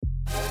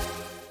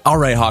All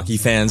right, hockey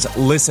fans,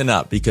 listen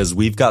up because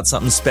we've got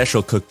something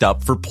special cooked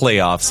up for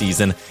playoff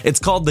season. It's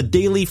called the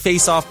Daily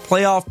Face-Off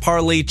Playoff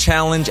Parlay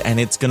Challenge, and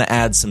it's going to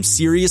add some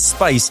serious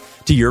spice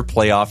to your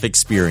playoff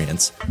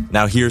experience.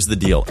 Now, here's the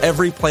deal.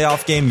 Every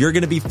playoff game, you're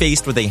going to be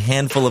faced with a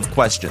handful of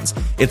questions.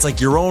 It's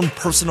like your own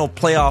personal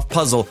playoff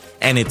puzzle,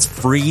 and it's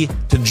free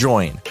to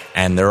join.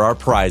 And there are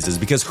prizes,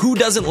 because who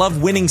doesn't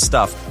love winning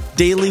stuff?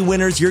 Daily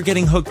winners, you're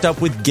getting hooked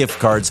up with gift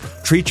cards.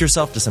 Treat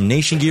yourself to some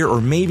Nation gear or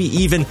maybe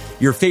even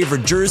your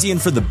favorite jersey.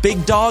 And for the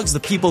big dogs, the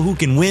people who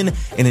can win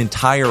an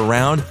entire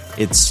round,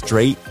 it's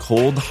straight,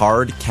 cold,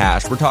 hard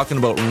cash. We're talking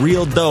about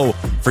real dough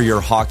for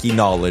your hockey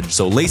knowledge.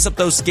 So lace up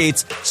those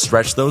skates,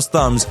 stretch those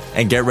thumbs,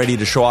 and get ready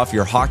to show off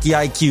your hockey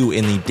IQ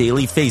in the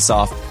Daily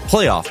Face-Off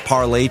Playoff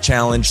Parlay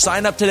Challenge.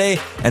 Sign up today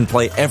and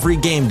play every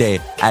game day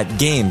at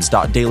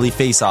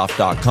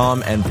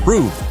games.dailyfaceoff.com and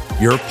prove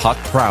your puck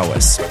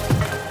prowess.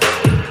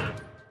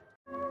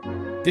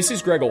 This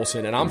is Greg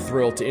Olson, and I'm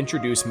thrilled to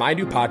introduce my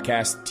new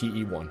podcast,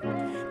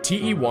 TE1.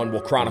 TE1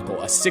 will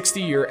chronicle a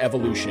 60-year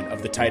evolution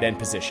of the tight end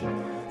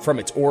position, from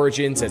its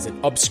origins as an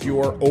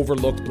obscure,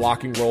 overlooked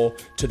blocking role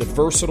to the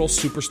versatile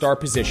superstar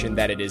position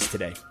that it is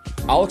today.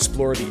 I'll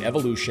explore the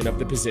evolution of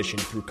the position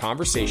through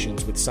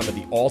conversations with some of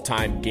the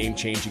all-time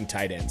game-changing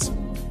tight ends.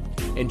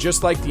 And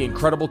just like the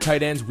incredible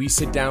tight ends we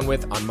sit down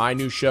with on my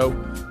new show,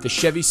 the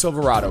Chevy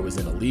Silverado is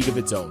in a league of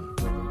its own.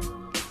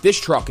 This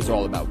truck is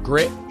all about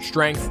grit,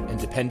 strength, and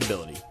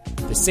dependability,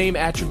 the same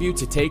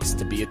attributes it takes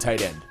to be a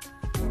tight end.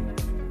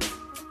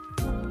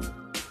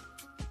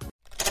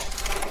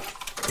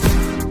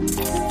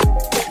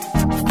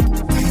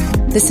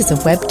 This is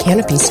a Web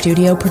Canopy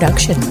Studio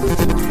production.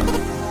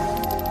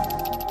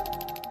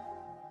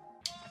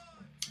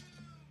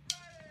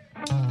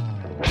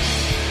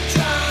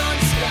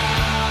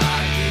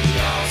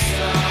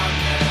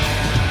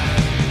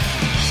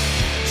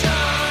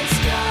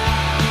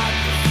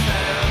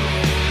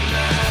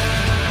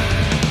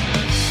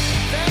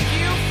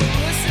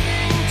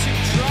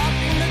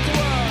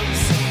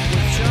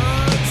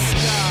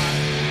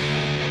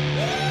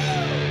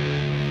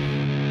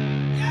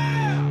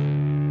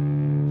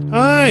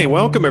 Hi,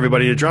 welcome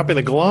everybody to Dropping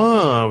the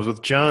Gloves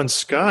with John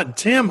Scott and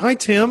Tim. Hi,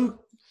 Tim.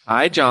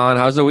 Hi, John.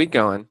 How's the week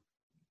going?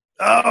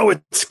 Oh,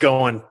 it's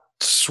going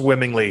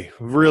swimmingly.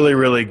 Really,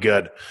 really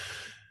good.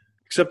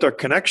 Except our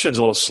connection's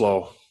a little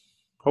slow.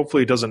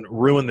 Hopefully it doesn't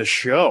ruin the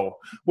show.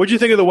 What did you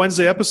think of the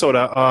Wednesday episode,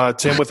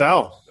 Tim, with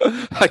Al?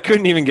 I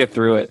couldn't even get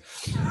through it.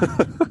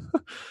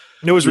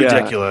 It was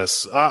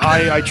ridiculous.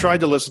 I tried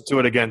to listen to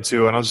it again,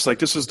 too, and I was just like,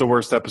 this is the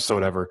worst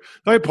episode ever.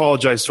 I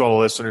apologize to all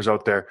the listeners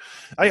out there.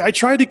 I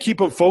tried to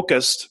keep him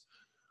focused.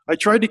 I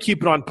tried to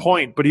keep it on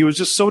point, but he was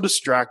just so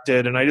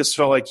distracted, and I just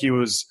felt like he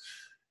was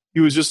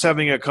just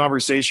having a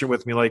conversation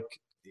with me. Like,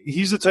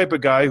 he's the type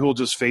of guy who will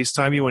just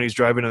FaceTime you when he's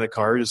driving in the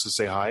car just to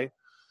say hi.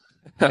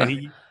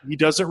 And he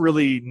doesn't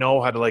really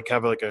know how to, like,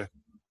 have, like, a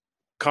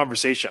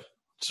conversation.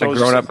 So a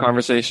grown-up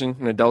conversation,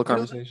 an adult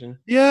conversation?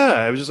 Yeah.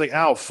 I was just like,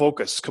 Al,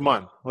 focus. Come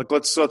on. Like,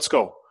 let's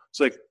go. It's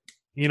like,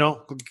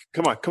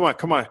 come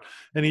on.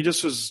 And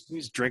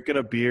he's drinking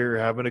a beer,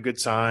 having a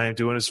good time,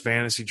 doing his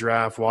fantasy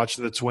draft,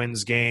 watching the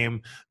Twins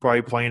game,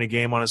 probably playing a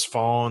game on his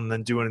phone,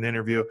 then doing an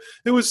interview.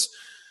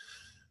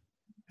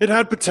 It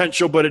had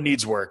potential, but it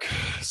needs work.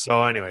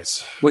 So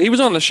anyways. Well, he was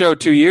on the show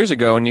 2 years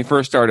ago when you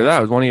first started out.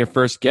 He was one of your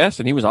first guests,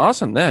 and he was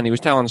awesome then. He was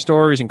telling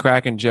stories and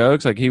cracking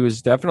jokes. Like, he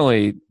was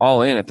definitely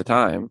all in at the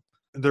time.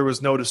 There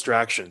was no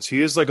distractions.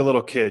 He is like a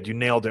little kid. You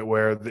nailed it,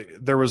 where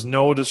there was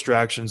no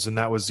distractions, and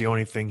that was the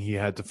only thing he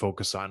had to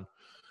focus on.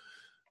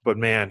 But,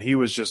 man, he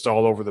was just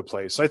all over the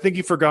place. I think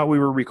he forgot we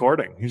were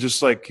recording.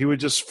 He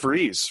would just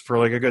freeze for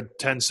like a good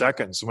 10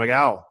 seconds. I'm like,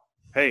 Al,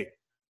 hey.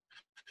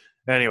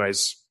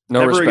 Anyways.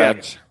 No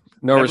respect.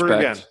 No respect.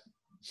 Again.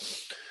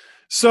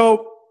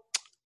 So,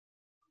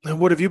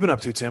 what have you been up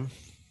to, Tim?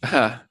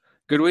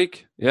 Good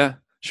week. Yeah.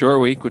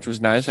 Short week, which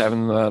was nice,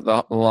 having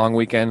the long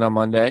weekend on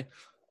Monday.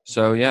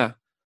 So, yeah.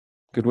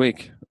 Good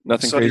week.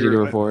 Nothing crazy to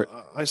report.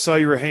 I saw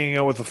you were hanging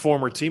out with a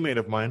former teammate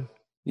of mine.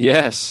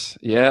 Yes.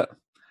 Yeah.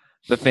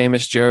 The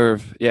famous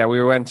Jerv. Yeah,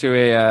 we went to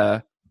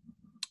a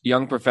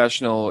young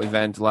professional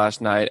event last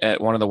night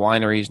at one of the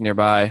wineries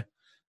nearby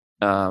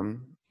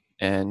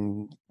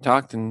and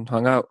talked and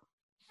hung out.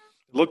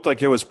 It looked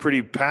like it was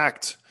pretty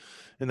packed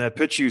in that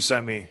pitch you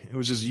sent me. It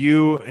was just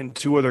you and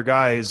two other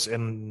guys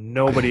and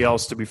nobody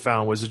else to be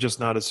found. Was it just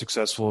not a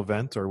successful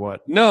event or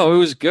what? No, it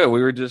was good.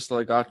 We were just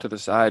like off to the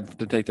side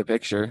to take the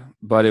picture,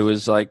 but it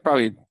was like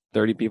probably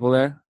 30 people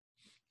there.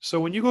 So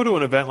when you go to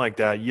an event like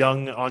that,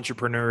 young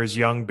entrepreneurs,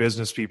 young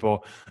business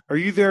people, are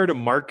you there to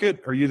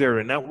market? Are you there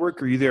to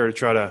network? Or are you there to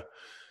try to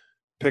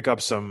pick up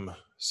some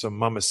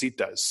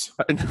mamacitas?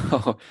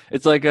 No,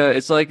 it's like a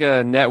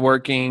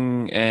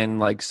networking and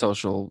like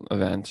social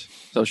event,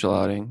 social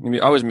outing. I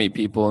always meet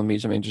people and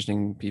meet some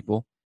interesting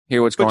people.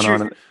 Hear what's going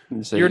on in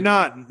the city.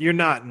 You're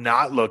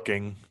not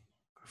looking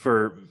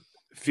for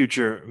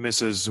future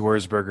Mrs.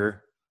 Wurzburger.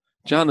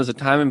 John, there's a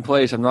time and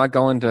place. I'm not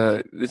going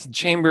to. It's a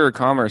Chamber of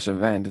Commerce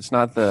event. It's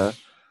not the.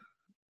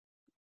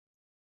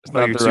 It's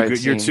not the right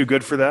scene. You're too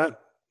good for that.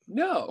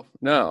 No.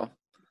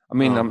 I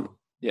mean,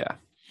 yeah.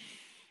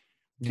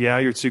 Yeah,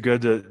 you're too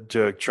good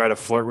to try to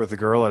flirt with a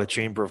girl at a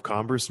Chamber of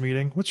Commerce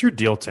meeting. What's your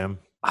deal, Tim?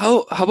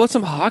 How about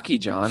some hockey,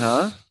 John,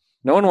 huh?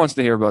 No one wants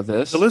to hear about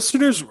this. The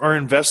listeners are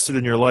invested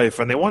in your life,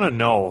 and they want to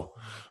know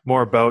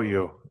more about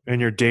you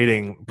and your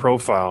dating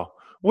profile.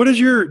 What does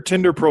your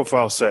Tinder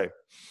profile say?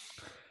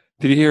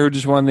 Did you hear who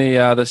just won the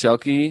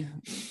Selke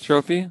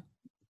trophy?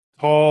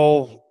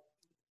 Tall,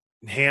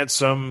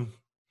 handsome,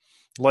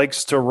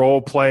 likes to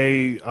role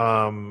play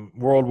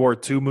World War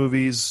II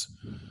movies.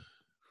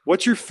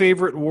 What's your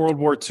favorite World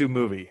War II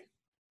movie?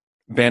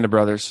 Band of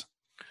Brothers.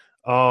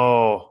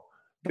 Oh,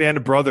 Band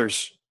of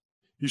Brothers.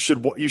 You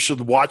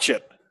should watch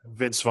it.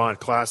 Vince Vaughn,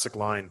 classic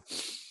line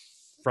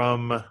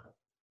from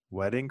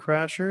Wedding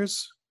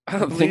Crashers. I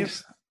don't think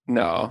so.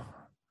 No.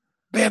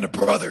 Band of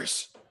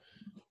Brothers.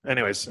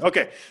 Anyways,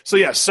 okay. So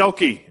yeah,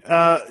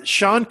 Selke,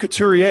 Sean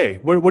Couturier.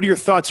 What are your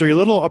thoughts? Are you a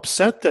little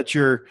upset that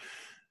your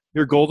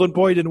golden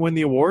boy didn't win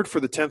the award for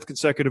the 10th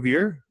consecutive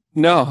year?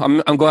 No,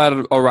 I'm glad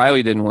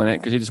O'Reilly didn't win it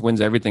because he just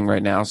wins everything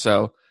right now.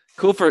 So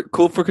cool for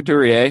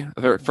Couturier.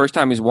 First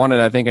time he's won it,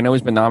 I think. I know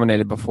he's been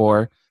nominated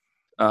before,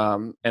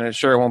 and I'm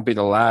sure it won't be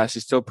the last.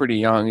 He's still pretty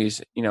young.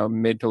 He's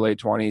mid to late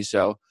 20s.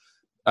 So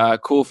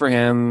cool for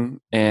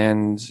him.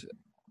 And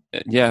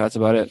yeah, that's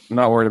about it. I'm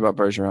not worried about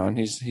Bergeron.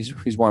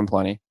 He's won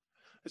plenty.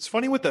 It's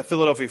funny with that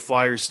Philadelphia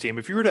Flyers team.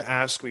 If you were to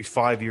ask me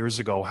 5 years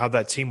ago how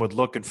that team would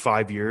look in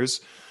 5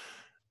 years,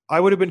 I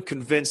would have been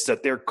convinced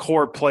that their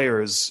core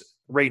players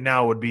right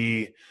now would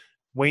be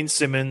Wayne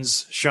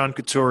Simmons, Sean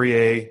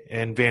Couturier,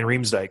 and Van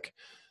Riemsdyk.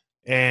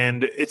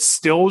 And it's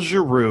still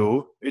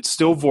Giroux, it's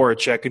still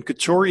Voracek, and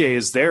Couturier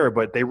is there,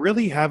 but they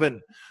really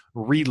haven't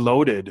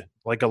reloaded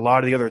like a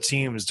lot of the other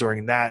teams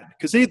during that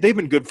because they've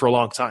been good for a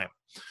long time.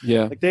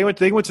 Yeah, like they went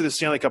to the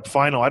Stanley Cup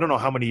final. I don't know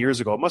how many years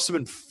ago. It must have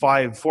been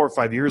 4 or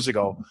 5 years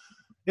ago,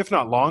 if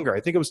not longer. I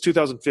think it was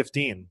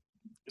 2015.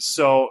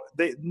 So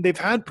they've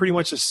had pretty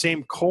much the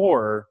same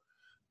core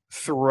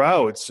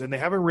throughout, and they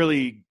haven't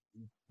really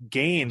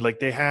gained. Like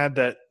they had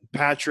that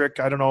Patrick.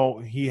 I don't know.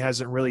 He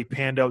hasn't really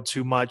panned out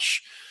too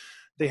much.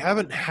 They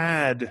haven't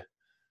had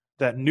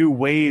that new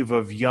wave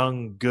of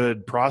young,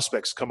 good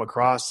prospects come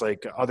across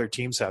like other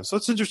teams have. So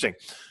it's interesting.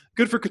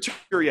 Good for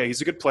Couturier.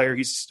 He's a good player.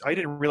 I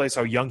didn't realize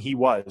how young he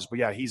was, but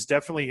yeah, he's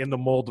definitely in the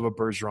mold of a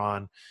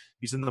Bergeron.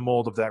 He's in the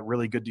mold of that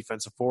really good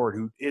defensive forward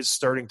who is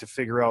starting to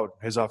figure out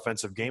his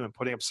offensive game and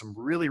putting up some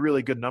really,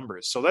 really good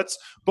numbers. So that's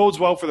bodes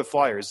well for the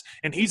Flyers.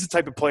 And he's the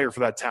type of player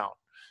for that town.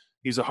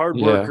 He's a hard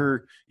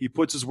worker. He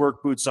puts his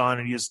work boots on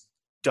and he just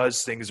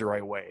does things the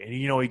right way. And,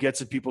 he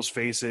gets in people's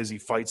faces. He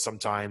fights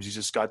sometimes. He's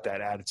just got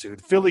that attitude.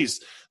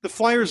 The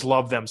Flyers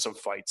love them some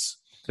fights.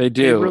 They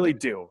do. They really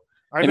do.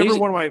 I remember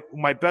one of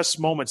my best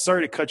moments.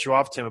 Sorry to cut you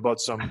off, Tim, about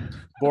some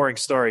boring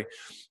story.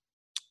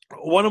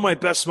 One of my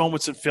best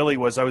moments in Philly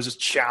was I was just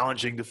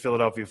challenging the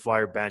Philadelphia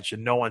Flyer bench,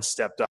 and no one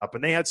stepped up.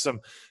 And they had some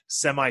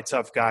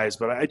semi-tough guys,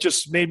 but it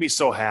just made me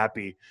so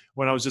happy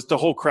when the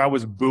whole crowd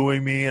was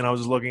booing me, and I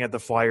was looking at the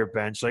Flyer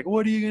bench like,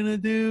 what are you going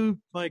to do?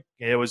 Like,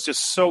 it was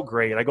just so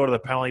great. I go to the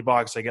penalty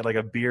box. I get like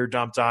a beer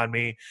dumped on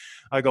me.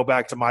 I go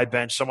back to my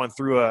bench. Someone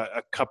threw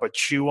a cup of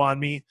chew on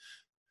me.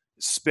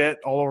 Spit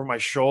all over my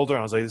shoulder.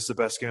 I was like, this is the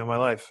best game of my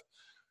life.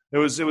 It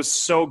was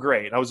so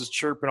great. I was just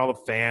chirping all the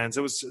fans.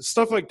 It was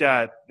stuff like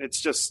that. It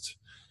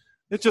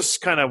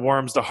just kind of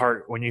warms the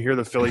heart when you hear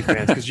the Philly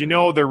fans because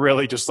they're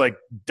really just like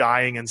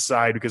dying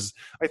inside because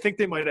I think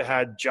they might have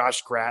had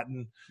Josh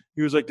Gratton.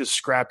 He was like this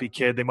scrappy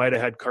kid. They might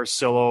have had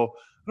Carcillo.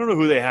 I don't know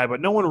who they had,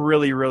 but no one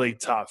really, really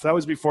tough. That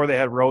was before they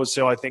had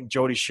Rosehill. I think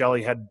Jody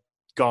Shelley had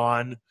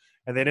gone.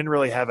 And they didn't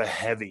really have a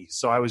heavy.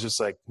 So I was just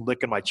like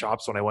licking my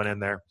chops when I went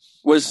in there.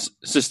 Was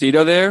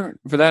Sestito there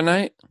for that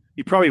night?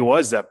 He probably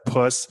was, that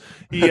puss.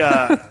 He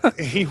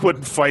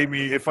wouldn't fight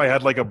me if I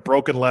had like a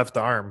broken left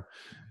arm.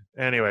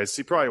 Anyways,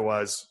 he probably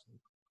was.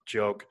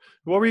 Joke.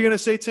 What were you going to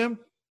say, Tim?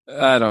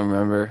 I don't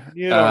remember.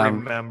 You don't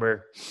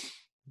remember.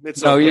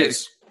 It's okay.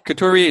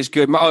 Couturier is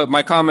good.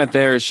 My comment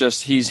there is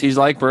just he's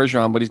like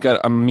Bergeron, but he's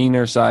got a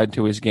meaner side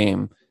to his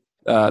game.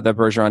 That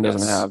Bergeron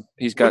doesn't have.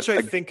 He's got, which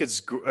I think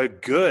is a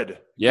good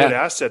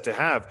asset to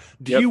have.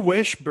 Do you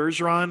wish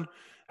Bergeron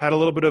had a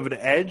little bit of an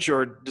edge,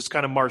 or just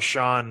kind of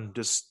Marchand?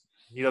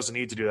 He doesn't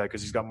need to do that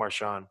because he's got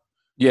Marchand.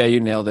 Yeah, you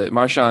nailed it.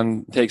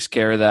 Marchand takes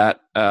care of that,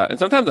 and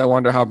sometimes I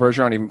wonder how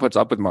Bergeron even puts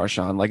up with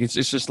Marchand. Like it's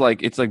just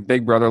like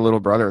big brother, little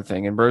brother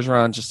thing. And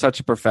Bergeron's just such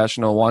a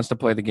professional, wants to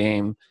play the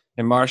game,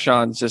 and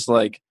Marchand's just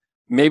like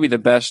maybe the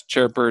best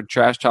chirper,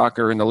 trash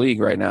talker in the league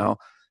right now.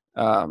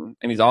 And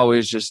he's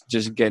always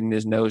just getting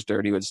his nose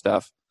dirty with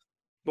stuff.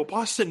 Well,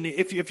 Boston,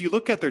 if you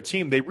look at their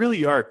team, they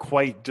really are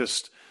quite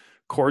just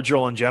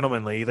cordial and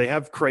gentlemanly. They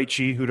have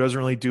Krejci, who doesn't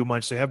really do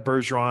much. They have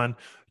Bergeron.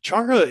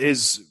 Chara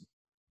is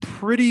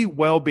pretty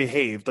well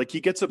behaved. Like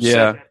he gets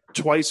upset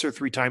twice or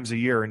 3 times a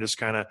year and just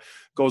kind of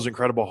goes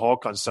Incredible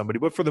Hulk on somebody.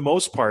 But for the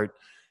most part,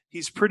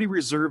 he's pretty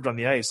reserved on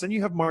the ice. Then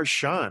you have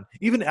Marchand,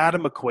 even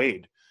Adam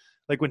McQuaid.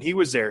 Like when he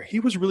was there, he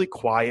was really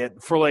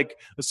quiet for like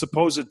a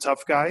supposed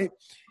tough guy.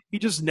 He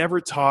just never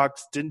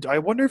talked. I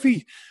wonder if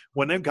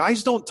when them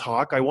guys don't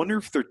talk, I wonder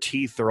if their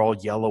teeth are all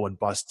yellow and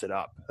busted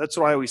up. That's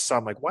what I always saw.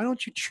 I'm like, why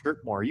don't you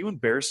chirp more? Are you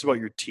embarrassed about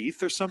your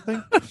teeth or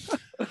something?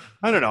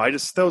 I don't know.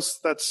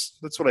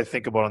 That's what I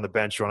think about on the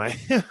bench when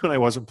I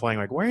wasn't playing.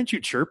 Like, why aren't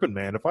you chirping,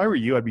 man? If I were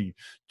you, I'd be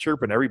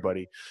chirping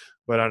everybody.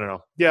 But I don't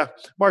know. Yeah,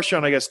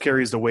 Marchand, I guess,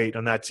 carries the weight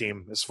on that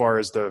team as far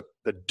as the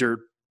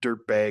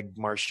dirt bag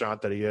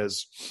Marchand that he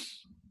is.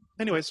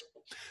 Anyways,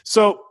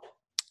 so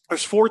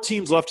there's 4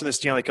 teams left in the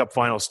Stanley Cup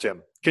Finals,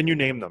 Tim. Can you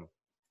name them?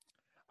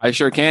 I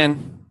sure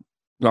can.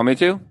 You want me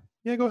to?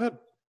 Yeah, go ahead.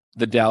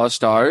 The Dallas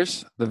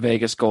Stars, the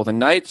Vegas Golden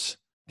Knights,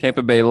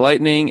 Tampa Bay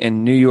Lightning,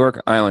 and New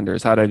York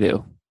Islanders. How'd I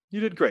do? You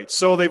did great.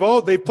 So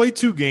they've played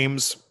 2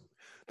 games.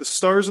 The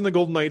Stars and the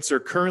Golden Knights are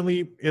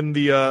currently in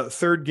the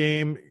third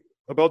game,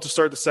 about to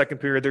start the second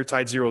period. They're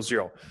tied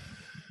 0-0.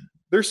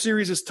 Their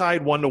series is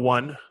tied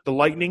 1-1. The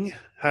Lightning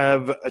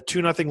have a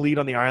 2-0 lead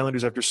on the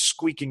Islanders after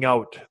squeaking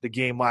out the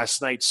game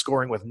last night,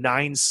 scoring with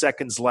 9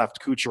 seconds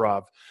left.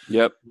 Kucherov.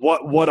 Yep.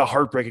 What a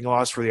heartbreaking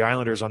loss for the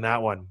Islanders on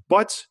that one.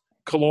 But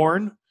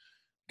Killorn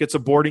gets a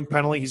boarding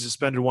penalty. He's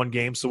suspended 1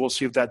 game, so we'll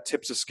see if that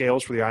tips the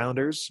scales for the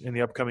Islanders in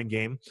the upcoming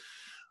game.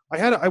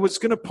 I was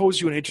going to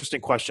pose you an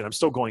interesting question. I'm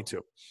still going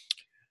to.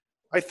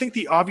 I think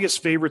the obvious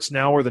favorites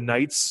now are the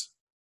Knights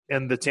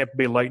and the Tampa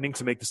Bay Lightning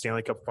to make the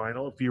Stanley Cup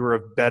final. If you were a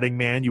betting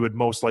man, you would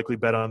most likely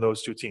bet on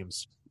those 2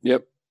 teams.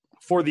 Yep.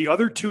 For the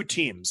other 2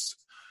 teams,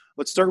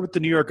 let's start with the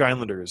New York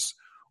Islanders.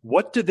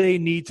 What do they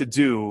need to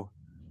do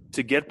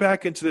to get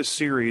back into this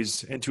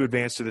series and to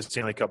advance to the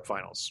Stanley Cup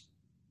finals?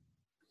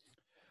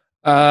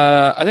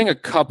 I think a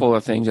couple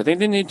of things. I think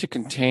they need to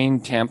contain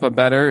Tampa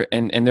better,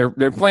 and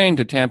they're playing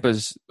to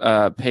Tampa's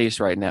pace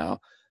right now.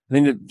 I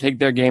think to take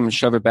their game and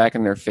shove it back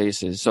in their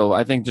faces. So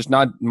I think just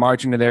not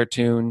marching to their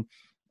tune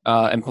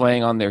and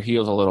playing on their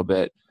heels a little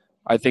bit.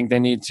 I think they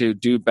need to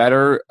do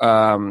better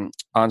on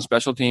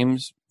special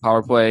teams,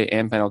 power play,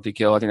 and penalty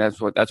kill. I think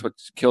that's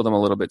what's killed them a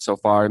little bit so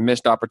far.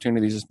 Missed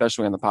opportunities,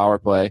 especially on the power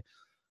play.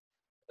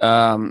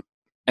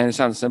 And it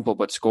sounds simple,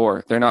 but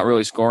score. They're not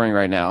really scoring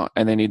right now,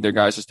 and they need their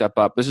guys to step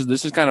up. This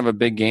is kind of a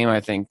big game, I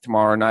think.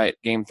 Tomorrow night,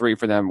 Game 3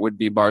 for them would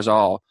be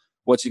Barzal.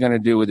 What's he going to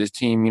do with his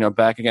team?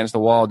 Back against the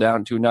wall,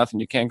 down 2-0.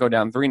 You can't go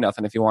down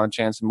 3-0 if you want a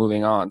chance of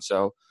moving on.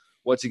 So,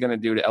 what's he going to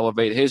do to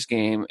elevate his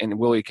game, and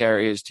will he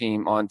carry his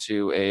team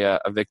onto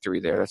a victory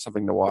there? That's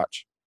something to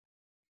watch.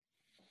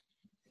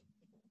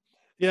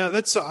 Yeah,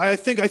 I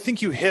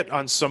think you hit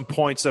on some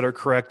points that are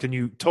correct, and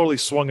you totally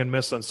swung and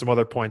missed on some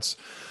other points.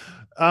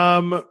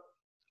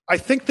 I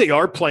think they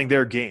are playing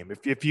their game.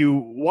 If you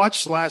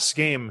watched last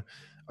game,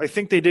 I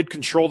think they did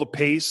control the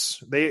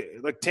pace.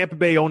 Tampa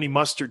Bay only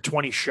mustered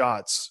 20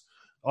 shots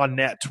on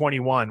net,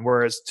 21,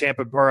 whereas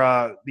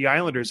the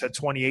Islanders had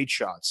 28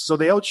 shots. So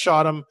they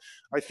outshot them.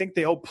 I think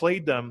they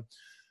outplayed them.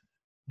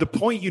 The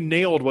point you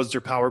nailed was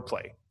their power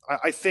play.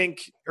 I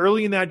think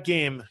early in that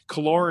game,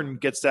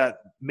 Killorn gets that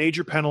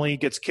major penalty,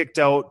 gets kicked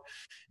out.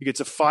 He gets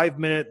a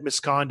 5-minute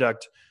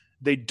misconduct.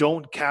 They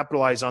don't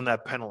capitalize on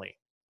that penalty.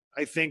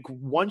 I think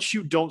once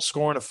you don't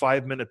score on a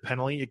 5-minute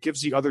penalty, it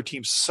gives the other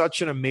team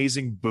such an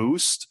amazing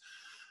boost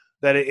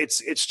that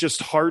it's just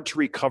hard to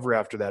recover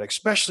after that,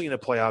 especially in the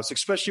playoffs,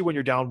 especially when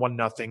you're down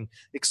 1-0,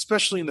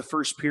 especially in the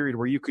first period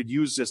where you could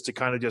use this to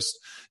kind of just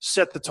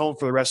set the tone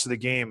for the rest of the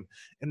game,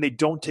 and they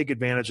don't take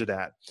advantage of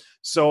that.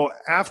 So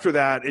after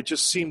that, it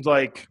just seemed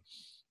like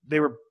they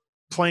were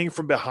playing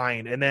from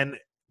behind. And then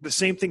the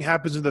same thing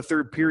happens in the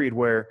third period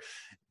where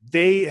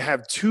they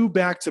have 2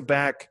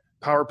 back-to-back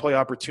power play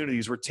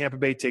opportunities where Tampa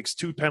Bay takes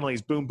 2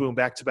 penalties, boom, boom,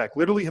 back-to-back,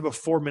 literally have a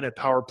 4-minute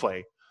power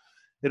play.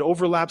 It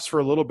overlaps for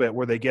a little bit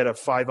where they get a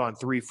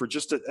 5-on-3 for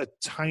just a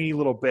tiny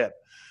little bit,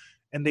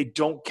 and they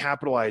don't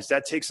capitalize.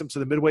 That takes them to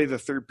the midway of the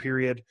third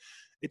period.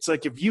 It's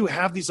like if you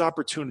have these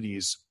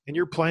opportunities and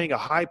you're playing a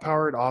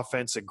high-powered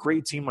offense, a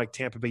great team like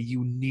Tampa Bay,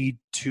 you need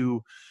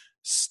to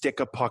stick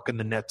a puck in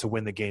the net to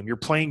win the game. You're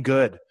playing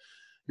good.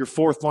 Your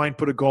fourth line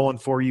put a goal in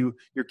for you.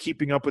 You're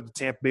keeping up with the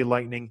Tampa Bay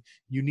Lightning.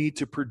 You need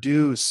to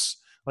produce.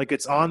 Like,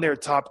 it's on their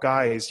top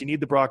guys. You need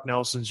the Brock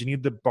Nelsons. You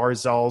need the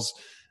Barzals.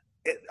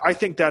 I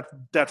think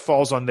that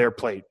falls on their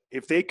plate.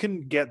 If they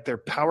can get their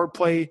power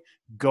play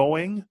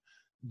going,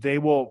 they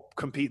will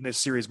compete in this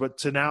series. But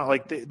to now,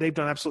 they've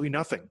done absolutely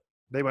nothing.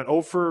 They went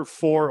 0 for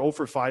 4, 0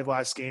 for 5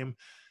 last game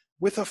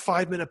with a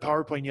 5-minute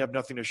power play, and you have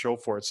nothing to show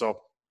for it.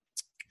 So,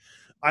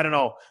 I don't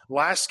know.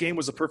 Last game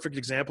was a perfect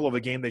example of a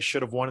game they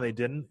should have won and they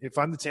didn't. If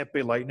I'm the Tampa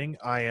Bay Lightning,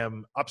 I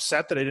am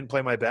upset that I didn't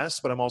play my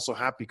best, but I'm also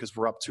happy because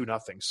we're up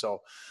 2-0.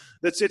 So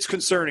it's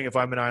concerning if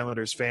I'm an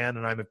Islanders fan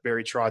and I'm at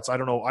Barry Trotz. I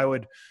don't know. I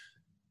would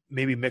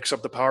maybe mix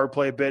up the power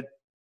play a bit,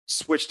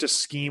 switch to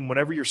scheme.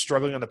 Whenever you're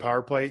struggling on the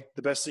power play,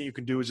 the best thing you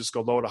can do is just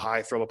go low to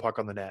high, throw the puck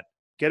on the net.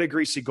 Get a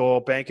greasy goal,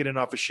 bank it in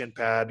off a shin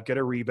pad, get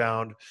a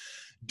rebound,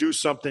 do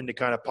something to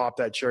kind of pop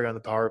that cherry on the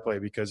power play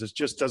because it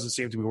just doesn't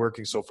seem to be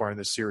working so far in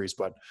this series.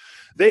 But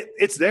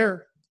it's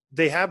there.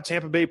 They have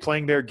Tampa Bay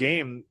playing their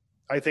game.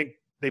 I think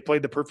they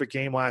played the perfect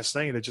game last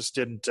night. It just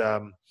didn't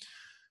the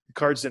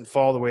cards didn't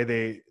fall the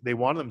way they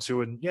wanted them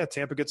to. And, yeah,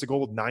 Tampa gets a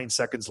goal with 9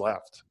 seconds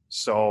left.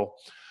 So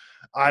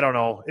I don't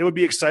know. It would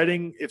be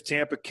exciting if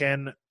Tampa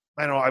can.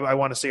 I don't know. I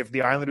want to say if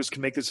the Islanders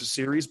can make this a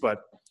series,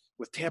 but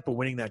with Tampa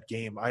winning that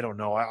game, I don't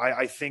know.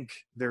 I think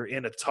they're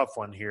in a tough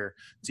one here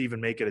to even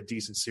make it a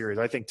decent series.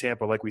 I think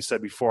Tampa, like we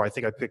said before, I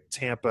think I picked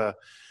Tampa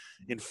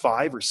in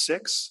 5 or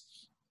 6.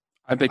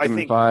 I picked them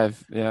in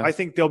 5. Yeah, I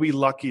think they'll be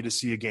lucky to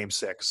see a Game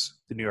 6,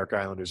 the New York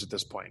Islanders at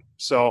this point.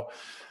 So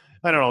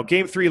I don't know.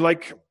 Game 3,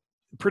 like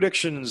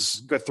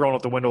predictions get thrown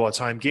out the window all the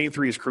time. Game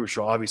 3 is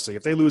crucial. Obviously,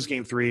 if they lose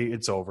Game 3,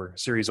 it's over.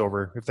 Series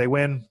over. If they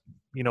win,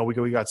 we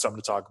got something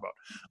to talk about.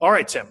 All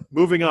right, Tim.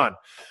 Moving on.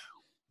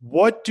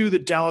 What do the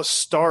Dallas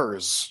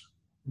Stars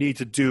need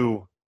to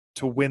do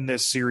to win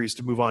this series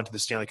to move on to the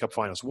Stanley Cup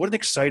Finals? What an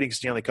exciting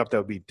Stanley Cup that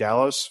would be.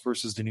 Dallas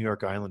versus the New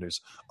York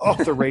Islanders. Oh,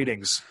 the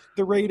ratings.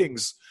 The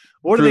ratings.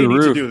 What do they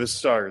need to do, the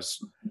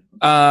Stars?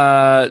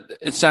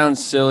 It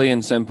sounds silly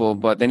and simple,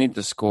 but they need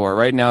to score.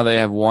 Right now they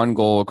have 1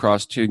 goal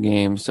across 2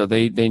 games, so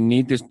they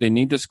need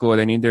to score.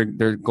 They need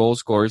their goal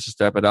scorers to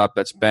step it up.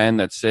 That's Ben,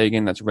 that's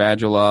Sagan, that's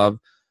Radulov,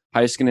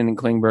 Heiskanen and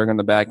Klingberg on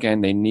the back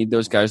end. They need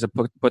those guys to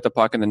put the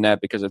puck in the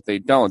net, because if they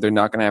don't, they're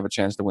not going to have a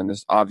chance to win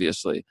this,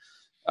 obviously.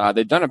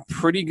 They've done a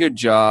pretty good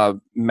job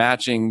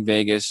matching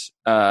Vegas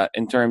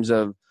in terms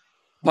of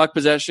puck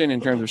possession,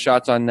 in terms of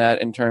shots on net,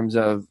 in terms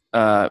of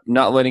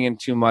not letting in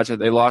too much.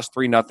 They lost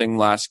 3-0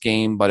 last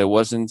game, but it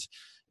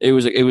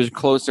was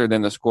closer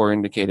than the score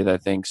indicated, I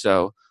think.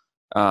 So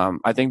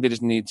I think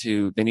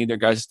they need their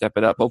guys to step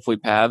it up. Hopefully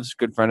Pavs,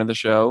 good friend of the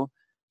show,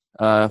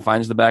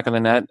 finds the back of the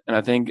net. And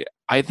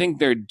I think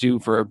they're due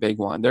for a big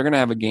one. They're going to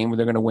have a game where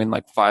they're going to win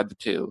like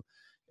 5-2.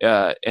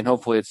 And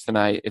hopefully it's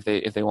tonight if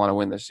they want to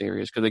win this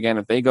series. Because again,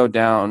 if they go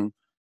down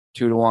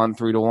 2-1,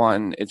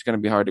 3-1, it's going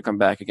to be hard to come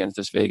back against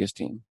this Vegas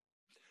team.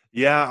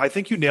 Yeah, I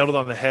think you nailed it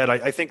on the head.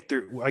 I think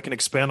I can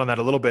expand on that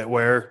a little bit,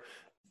 where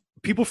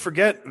people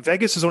forget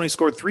Vegas has only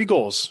scored 3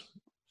 goals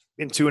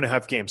in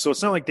 2.5 games. So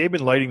it's not like they've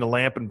been lighting the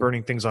lamp and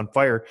burning things on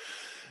fire.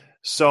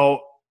 So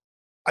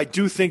I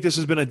do think this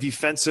has been a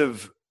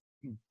defensive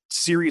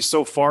series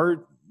so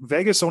far.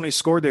 Vegas only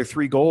scored their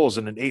 3 goals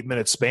in an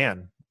 8-minute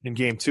span in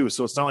game 2.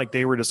 So it's not like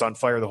they were just on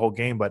fire the whole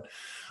game, but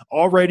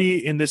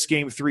already in this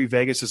game 3,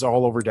 Vegas is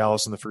all over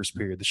Dallas in the first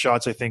period. The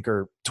shots, I think,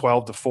 are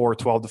 12-4,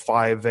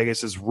 12-5.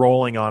 Vegas is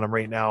rolling on them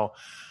right now.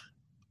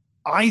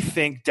 I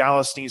think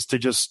Dallas needs to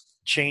just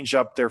change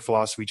up their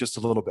philosophy just a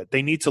little bit.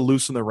 They need to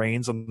loosen the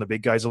reins on the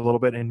big guys a little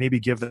bit and maybe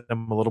give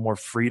them a little more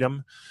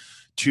freedom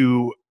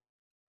to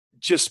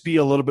just be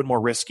a little bit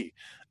more risky.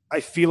 I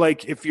feel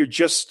like if you're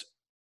just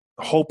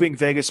hoping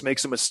Vegas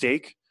makes a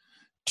mistake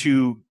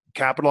to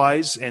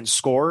capitalize and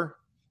score,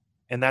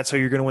 and that's how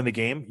you're going to win the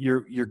game,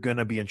 you're going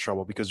to be in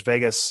trouble, because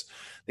Vegas,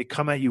 they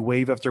come at you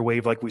wave after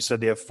wave. Like we said,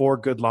 they have 4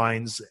 good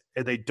lines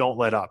and they don't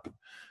let up.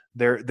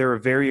 They're a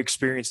very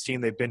experienced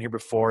team. They've been here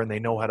before and they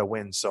know how to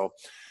win. So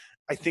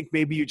I think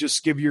maybe you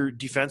just give your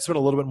defenseman a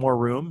little bit more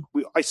room.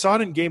 I saw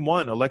it in game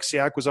 1.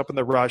 Alexiak was up in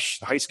the rush.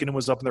 Heiskanen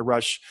was up in the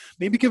rush.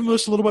 Maybe give him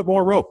just a little bit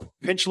more rope,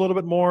 pinch a little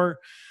bit more,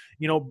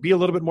 be a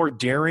little bit more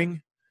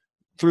daring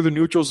through the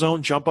neutral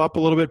zone, jump up a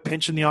little bit,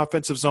 pinch in the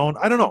offensive zone.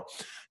 I don't know.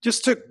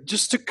 Just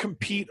to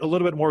compete a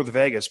little bit more with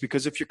Vegas,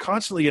 because if you're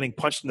constantly getting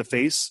punched in the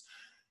face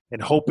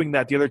and hoping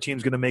that the other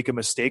team's going to make a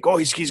mistake,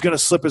 he's going to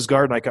slip his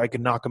guard and I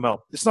can knock him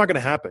out. It's not going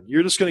to happen.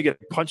 You're just going to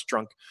get punch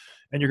drunk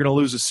and you're going to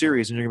lose a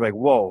series, and you're going to be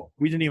like, whoa,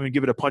 we didn't even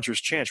give it a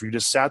puncher's chance. We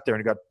just sat there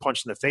and got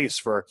punched in the face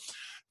for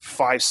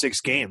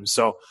 5-6 games.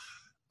 So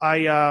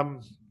I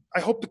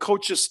hope the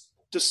coach just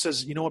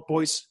says, you know what,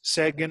 boys,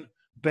 Sagan,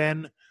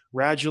 Ben,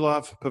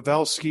 Radulov,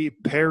 Pavelski,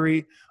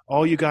 Perry,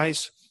 all you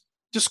guys,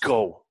 just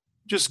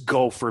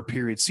go for a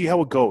period. See how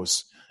it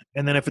goes.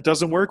 And then if it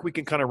doesn't work, we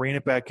can kind of rein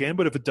it back in.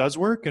 But if it does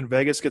work and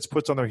Vegas gets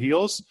put on their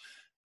heels,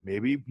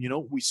 maybe,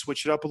 we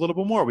switch it up a little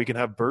bit more. We can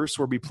have bursts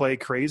where we play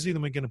crazy,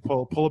 then we can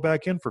pull it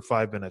back in for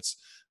 5 minutes.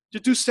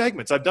 Just do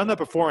segments. I've done that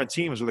before on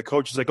teams where the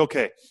coach is like,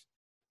 okay,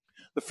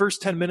 the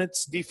first 10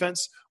 minutes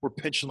defense, we're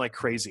pinching like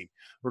crazy.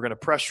 We're going to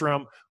pressure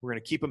them. We're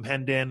going to keep them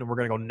hemmed in, and we're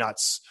going to go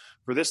nuts.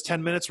 For this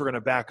 10 minutes, we're going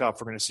to back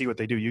up. We're going to see what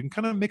they do. You can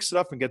kind of mix it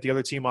up and get the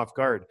other team off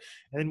guard.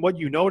 And what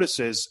you notice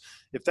is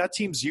if that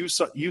team's used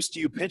to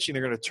you pinching,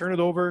 they're going to turn it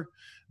over.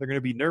 They're going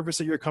to be nervous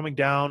that you're coming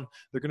down.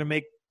 They're going to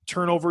make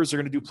turnovers. They're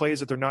going to do plays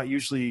that they're not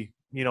usually,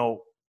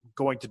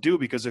 going to do,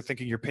 because they're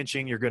thinking you're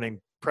pinching, you're getting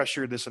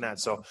pressure, this and that.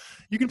 So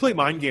you can play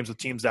mind games with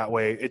teams that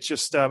way. It's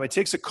just it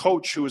takes a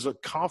coach who is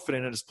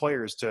confident in his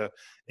players to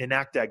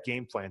enact that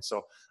game plan.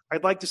 So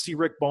I'd like to see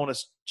Rick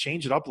Bowness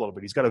change it up a little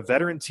bit. He's got a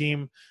veteran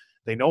team.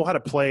 They know how to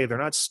play. They're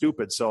not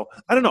stupid. So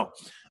I don't know.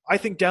 I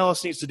think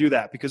Dallas needs to do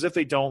that, because if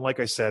they don't, like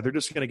I said, they're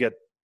just going to get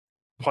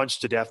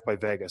punched to death by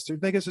Vegas.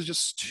 Vegas is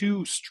just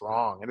too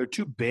strong and they're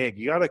too big.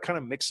 You got to kind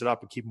of mix it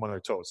up and keep them on their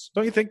toes.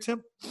 Don't you think,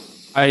 Tim?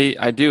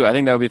 I do. I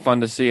think that would be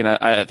fun to see, and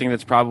I think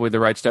that's probably the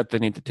right step they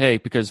need to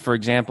take, because, for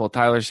example,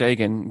 Tyler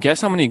Sagan,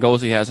 guess how many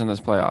goals he has in this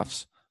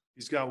playoffs?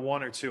 He's got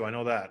 1 or 2. I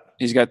know that.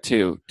 He's got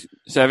 2.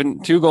 2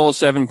 goals,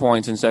 7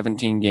 points in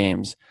 17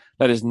 games.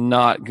 That is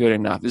not good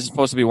enough. This is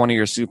supposed to be one of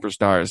your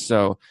superstars.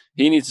 So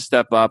he needs to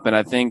step up. And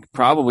I think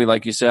probably,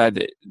 like you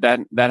said,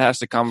 that has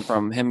to come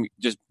from him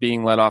just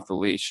being let off the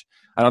leash.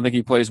 I don't think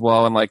he plays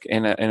well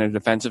in a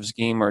defensive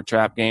scheme or a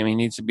trap game. He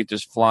needs to be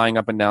just flying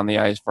up and down the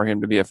ice for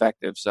him to be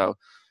effective. So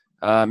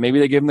maybe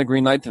they give him the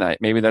green light tonight.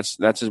 Maybe that's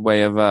his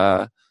way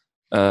of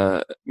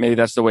maybe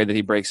that's the way that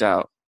he breaks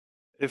out.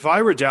 If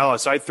I were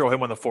Dallas, I'd throw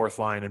him on the fourth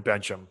line and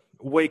bench him.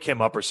 Wake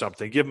him up or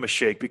something. Give him a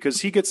shake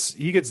because he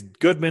gets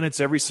good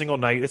minutes every single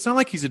night. It's not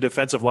like he's a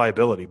defensive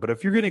liability, but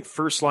if you're getting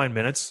first line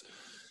minutes,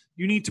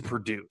 you need to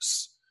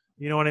produce.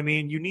 You know what I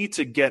mean? You need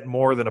to get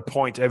more than a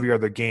point every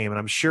other game. And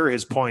I'm sure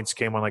his points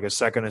came on like a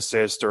second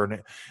assist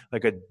or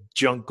like a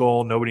junk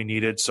goal nobody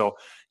needed. So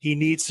he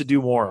needs to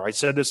do more. I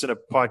said this in a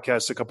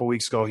podcast a couple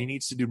weeks ago. He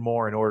needs to do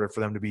more in order for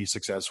them to be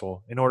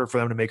successful, in order for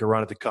them to make a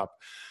run at the cup.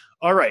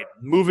 All right,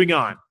 moving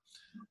on.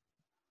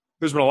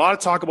 There's been a lot of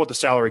talk about the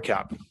salary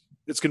cap.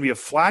 It's going to be a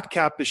flat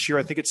cap this year.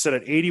 I think it's set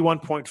at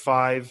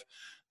 81.5.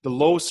 The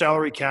low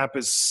salary cap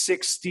is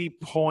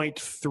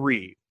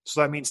 60.3.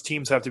 So that means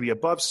teams have to be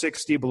above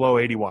 60, below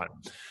 81.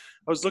 I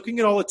was looking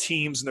at all the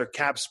teams and their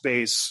cap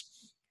space,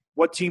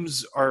 what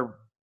teams are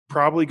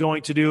probably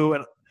going to do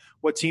and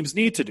what teams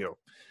need to do.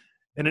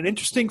 And an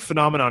interesting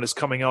phenomenon is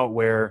coming out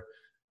where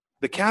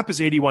the cap is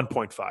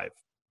 81.5.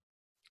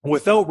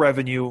 Without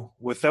revenue,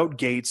 without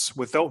gates,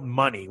 without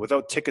money,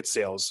 without ticket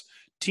sales,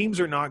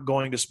 teams are not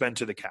going to spend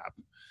to the cap.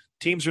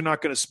 Teams are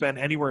not going to spend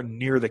anywhere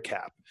near the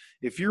cap.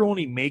 If you're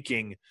only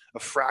making a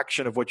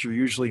fraction of what you're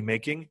usually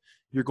making,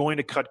 you're going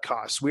to cut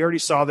costs. We already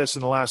saw this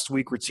in the last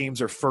week where teams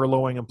are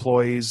furloughing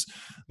employees.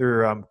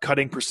 They're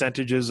cutting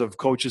percentages of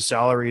coaches'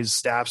 salaries,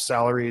 staff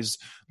salaries.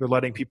 They're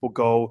letting people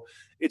go.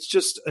 It's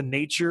just a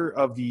nature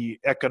of the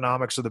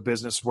economics of the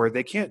business where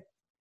they can't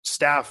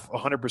staff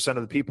 100%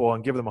 of the people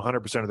and give them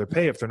 100% of their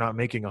pay if they're not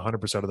making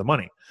 100% of the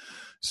money.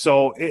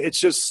 So it's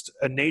just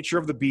a nature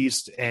of the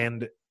beast,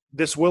 and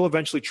this will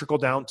eventually trickle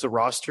down to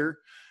roster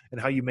and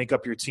how you make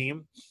up your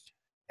team.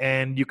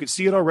 And you can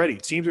see it already.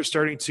 Teams are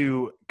starting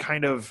to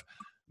kind of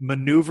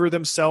maneuver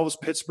themselves.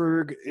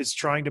 Pittsburgh is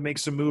trying to make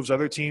some moves.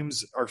 Other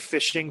teams are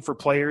fishing for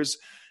players.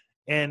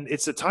 And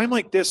it's a time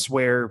like this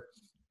where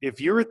if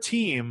you're a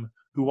team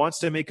who wants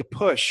to make a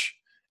push,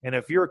 and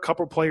if you're a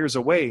couple players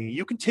away,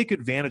 you can take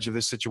advantage of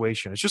this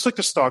situation. It's just like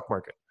the stock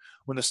market.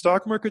 When the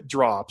stock market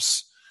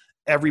drops,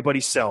 everybody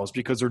sells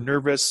because they're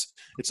nervous.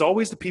 It's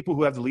always the people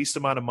who have the least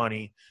amount of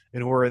money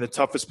and who are in the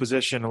toughest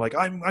position are like,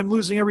 I'm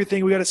losing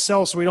everything. We got to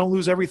sell so we don't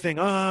lose everything.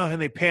 And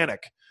they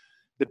panic.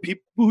 The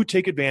people who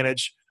take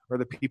advantage are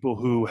the people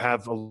who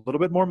have a little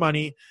bit more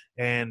money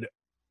and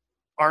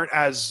aren't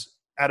as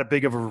at a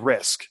big of a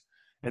risk.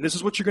 And this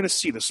is what you're going to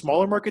see. The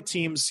smaller market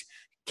teams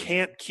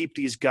can't keep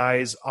these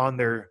guys on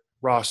their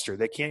roster.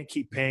 They can't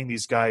keep paying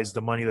these guys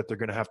the money that they're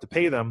going to have to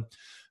pay them.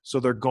 So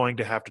they're going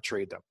to have to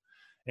trade them.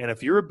 And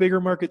if you're a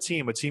bigger market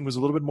team, a team who's a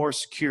little bit more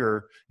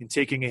secure in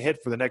taking a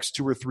hit for the next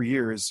 2 or 3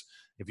 years,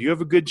 if you have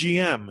a good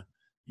GM,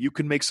 you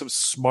can make some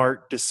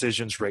smart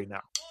decisions right now.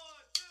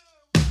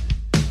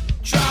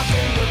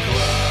 Dropping the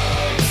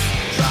gloves,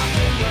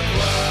 dropping the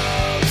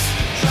gloves,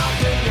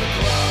 dropping the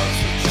gloves,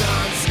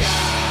 John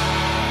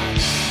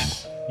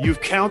Scott.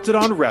 You've counted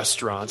on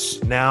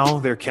restaurants. Now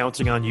they're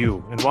counting on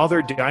you. And while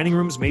their dining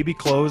rooms may be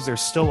closed, they're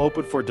still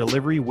open for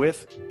delivery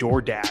with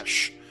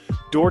DoorDash.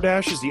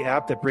 DoorDash is the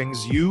app that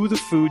brings you the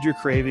food you're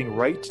craving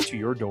right to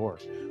your door.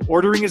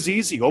 Ordering is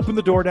easy. Open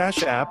the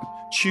DoorDash app,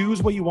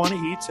 choose what you want to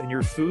eat, and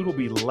your food will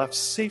be left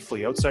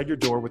safely outside your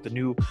door with the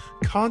new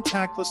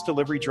contactless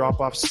delivery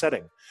drop-off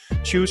setting.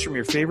 Choose from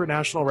your favorite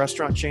national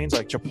restaurant chains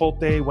like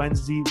Chipotle,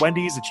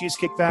 Wendy's, The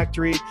Cheesecake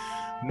Factory.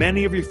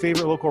 Many of your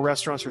favorite local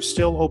restaurants are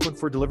still open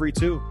for delivery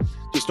too.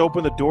 Just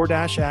open the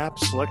DoorDash app,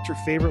 select your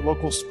favorite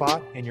local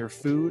spot, and your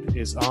food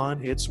is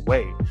on its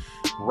way.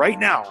 Right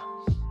now,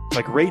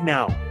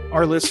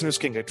 our listeners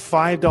can get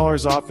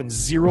 $5 off and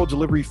 0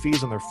 delivery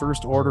fees on their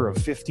first order of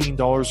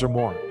 $15 or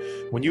more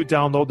when you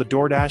download the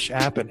DoorDash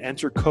app and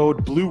enter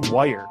code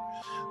BLUEWIRE.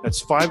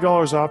 That's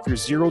 $5 off your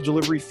 0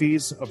 delivery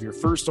fees of your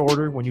first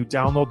order when you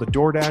download the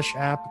DoorDash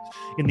app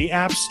in the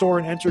App Store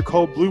and enter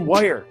code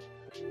BLUEWIRE.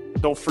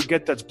 Don't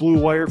forget that's Blue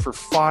Wire for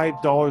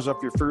 $5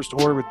 off your first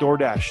order with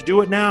DoorDash. Do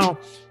it now,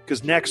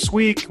 because next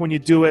week when you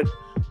do it,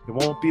 it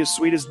won't be as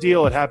sweet as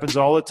deal. It happens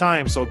all the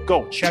time. So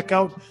go check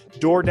out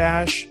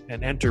DoorDash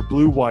and enter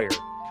Blue Wire.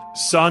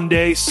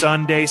 Sundays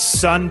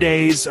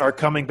are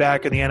coming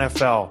back in the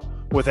NFL.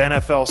 With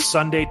NFL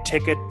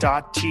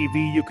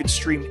SundayTicket.tv, you can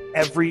stream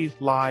every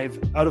live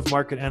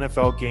out-of-market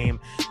NFL game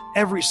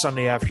every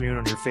Sunday afternoon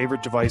on your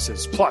favorite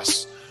devices.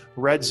 Plus,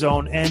 Red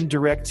Zone and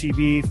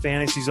DirecTV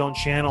Fantasy Zone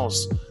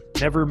channels.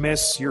 Never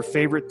miss your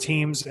favorite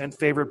teams and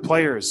favorite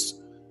players.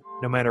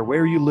 No matter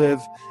where you live,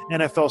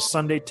 NFL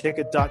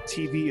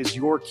SundayTicket.tv is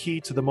your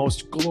key to the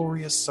most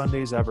glorious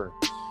Sundays ever.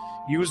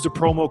 Use the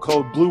promo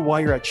code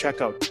BLUEWIRE at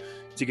checkout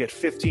to get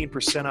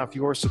 15% off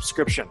your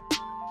subscription.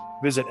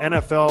 Visit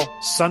NFL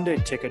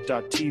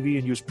SundayTicket.tv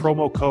and use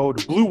promo code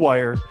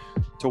BLUEWIRE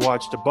to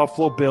watch the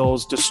Buffalo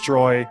Bills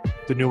destroy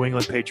the New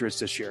England Patriots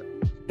this year.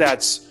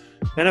 That's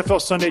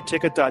NFL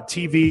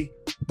SundayTicket.tv,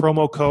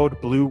 promo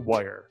code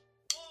BLUEWIRE.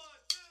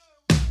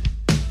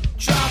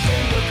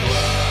 Dropping the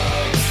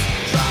gloves,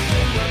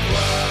 dropping the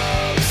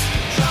gloves,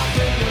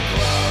 dropping the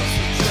gloves,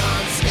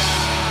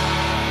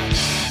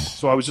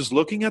 So I was just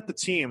looking at the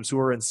teams who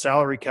are in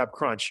salary cap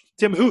crunch.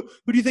 Tim, who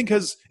do you think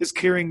is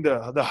carrying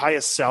the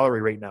highest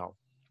salary right now?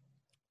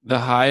 The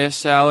highest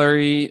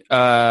salary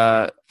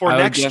For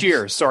next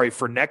year. Sorry,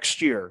 for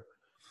next year.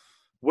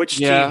 Which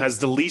team has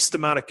the least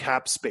amount of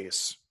cap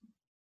space?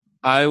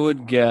 I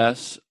would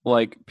guess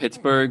like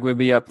Pittsburgh would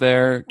be up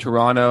there,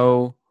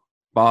 Toronto,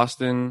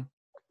 Boston.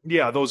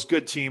 Yeah, those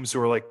good teams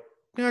who are like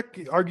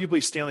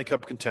arguably Stanley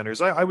Cup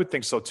contenders. I would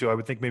think so too. I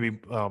would think maybe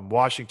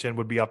Washington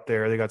would be up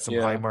there. They got some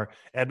high mark.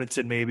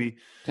 Edmonton maybe.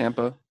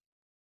 Tampa.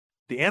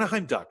 The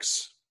Anaheim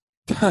Ducks.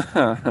 Of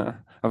course.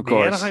 The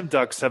Anaheim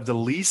Ducks have the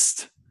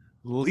least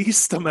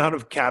amount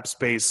of cap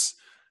space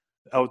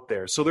out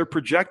there. So their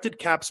projected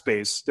cap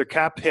space, their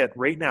cap hit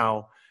right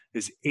now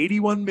is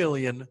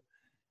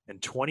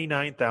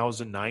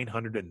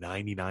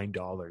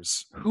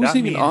 $81,029,999. Who's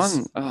even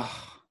on?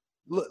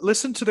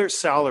 Listen to their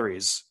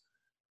salaries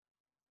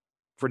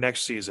for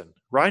next season.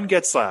 Ryan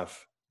Getzlaf,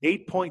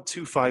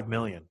 $8.25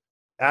 million.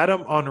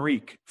 Adam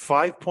Henrique,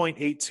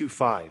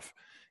 $5.825.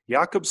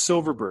 Jakob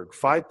Silverberg,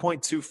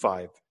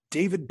 $5.25.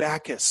 David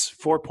Backes,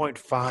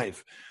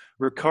 $4.5.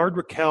 Ricard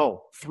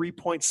Raquel,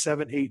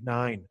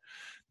 $3.789.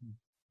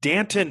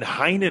 Danton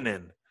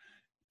Heinonen,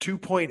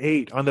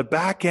 $2.8. On the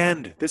back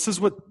end, this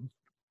is what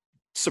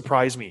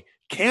surprised me.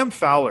 Cam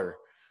Fowler.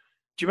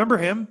 Do you remember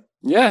him?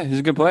 Yeah, he's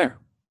a good player.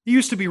 He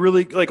used to be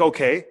really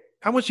okay.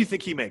 How much do you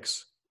think he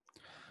makes?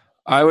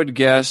 I would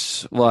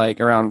guess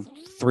like around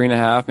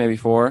 3.5, maybe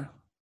 4.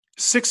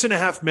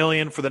 $6.5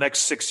 million for the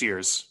next 6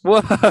 years.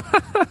 What?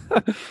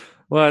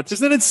 What?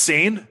 Isn't that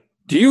insane?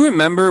 Do you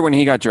remember when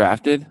he got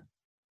drafted?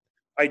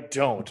 I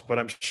don't, but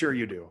I'm sure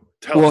you do.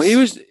 Well, he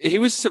was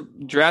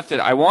drafted.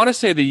 I want to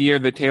say the year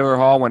that Taylor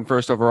Hall went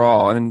first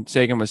overall and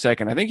Sagan was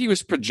second. I think he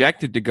was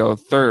projected to go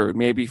third,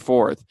 maybe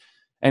fourth,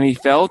 and he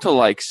fell to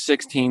like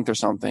 16th or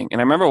something. And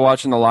I remember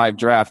watching the live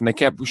draft, and they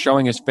kept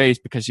showing his face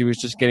because he was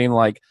just getting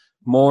like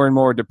more and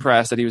more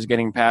depressed that he was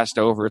getting passed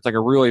over. It's like a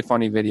really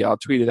funny video. I'll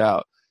tweet it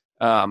out.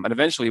 And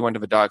eventually he went to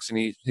the Ducks,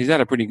 and he's had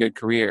a pretty good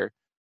career.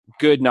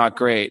 Good, not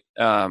great.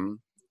 But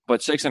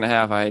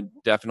 6.5, I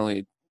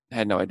definitely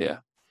had no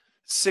idea.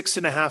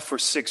 6.5 for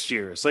 6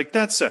 years. Like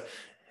that's a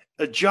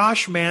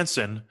Josh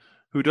Manson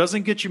who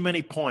doesn't get you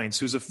many points,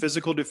 who's a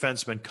physical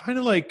defenseman, kind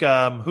of like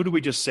who do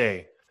we just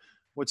say?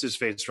 What's his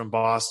face from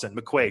Boston?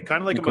 McQuaid.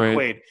 Kind of like a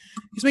McQuaid.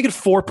 He's making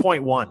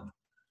 4.1.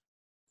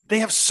 They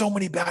have so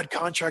many bad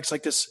contracts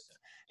like this.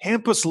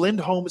 Hampus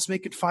Lindholm is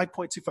making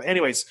 5.25.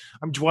 Anyways,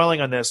 I'm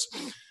dwelling on this.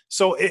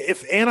 So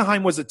if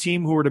Anaheim was a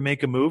team who were to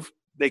make a move,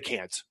 they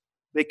can't.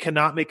 They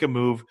cannot make a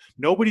move.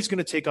 Nobody's going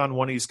to take on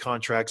one of these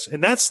contracts.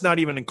 And that's not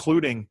even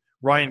including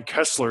Ryan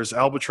Kessler's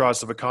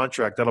albatross of a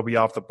contract that'll be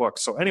off the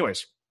books. So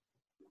anyways,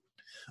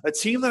 a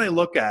team that I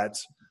look at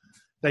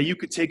that you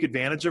could take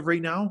advantage of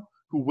right now,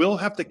 who will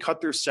have to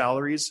cut their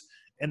salaries,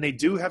 and they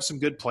do have some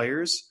good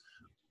players,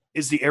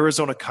 is the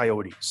Arizona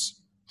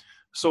Coyotes.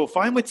 So if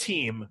I'm a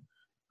team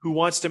who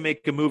wants to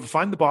make a move, if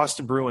I'm the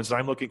Boston Bruins and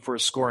I'm looking for a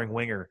scoring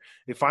winger,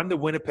 if I'm the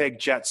Winnipeg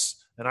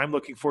Jets and I'm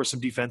looking for some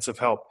defensive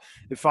help,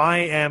 if I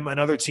am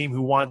another team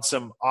who wants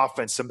some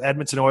offense, some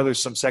Edmonton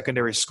Oilers, some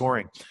secondary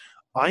scoring,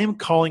 I am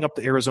calling up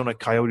the Arizona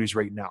Coyotes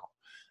right now.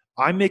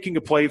 I'm making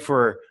a play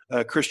for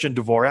Christian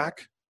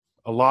Dvorak,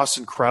 a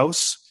Lawson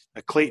Krause,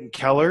 a Clayton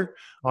Keller.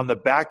 On the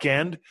back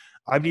end,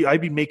 I'd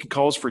be making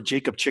calls for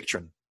Jacob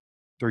Chychrun,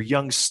 their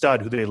young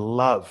stud who they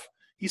love.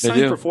 He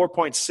signed for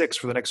 4.6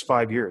 for the next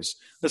 5 years.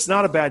 That's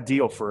not a bad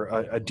deal for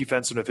a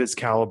defenseman of his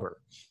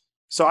caliber.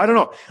 So I don't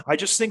know. I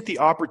just think the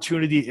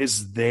opportunity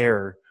is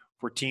there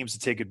for teams to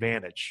take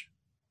advantage.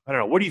 I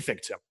don't know. What do you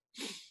think, Tim?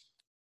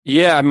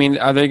 Yeah, I mean,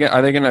 are they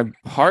going to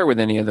part with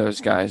any of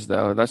those guys,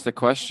 though? That's the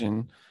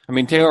question. I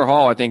mean, Taylor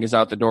Hall, I think, is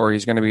out the door.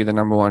 He's going to be the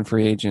number one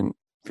free agent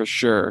for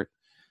sure.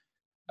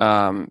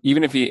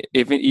 Even if he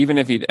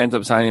ends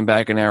up signing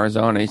back in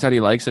Arizona, he said he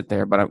likes it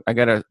there, but I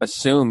got to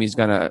assume he's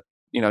going to,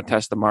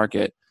 test the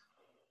market.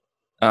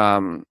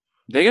 They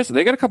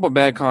got a couple of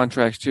bad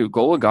contracts too.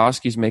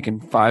 Goligoski's making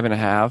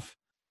 5.5.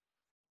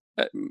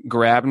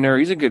 Grabner,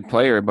 he's a good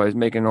player, but he's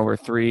making over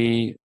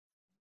 3.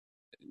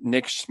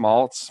 Nick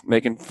Schmaltz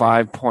making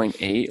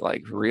 5.8.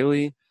 Like,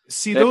 really?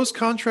 See, those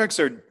contracts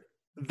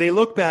they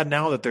look bad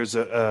now that there's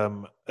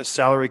a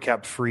salary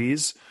cap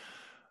freeze.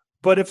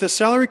 But if the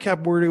salary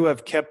cap were to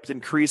have kept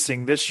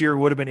increasing, this year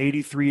would have been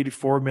 83,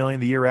 84 million.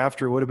 The year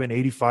after, it would have been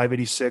 85,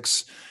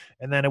 86,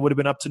 and then it would have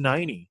been up to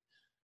 90.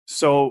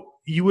 So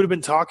you would have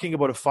been talking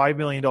about a $5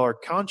 million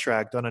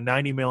contract on a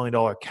 $90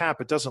 million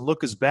cap. It doesn't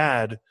look as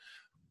bad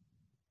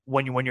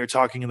when you're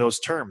talking in those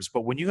terms.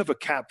 But when you have a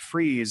cap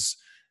freeze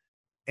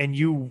and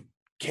you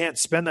can't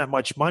spend that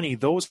much money,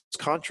 those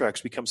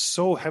contracts become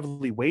so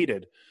heavily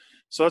weighted.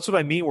 So that's what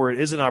I mean, where it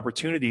is an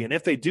opportunity. And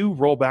if they do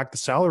roll back the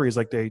salaries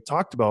like they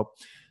talked about,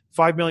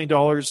 $5 million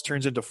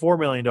turns into $4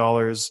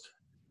 million.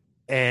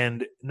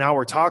 And now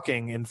we're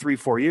talking in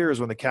 3-4 years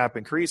when the cap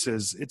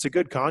increases, it's a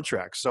good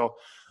contract. So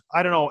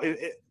I don't know.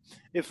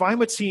 If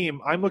I'm a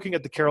team, I'm looking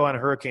at the Carolina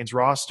Hurricanes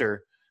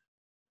roster,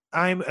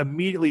 I'm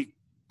immediately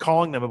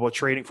calling them about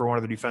trading for one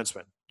of the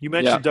defensemen. You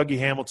mentioned Dougie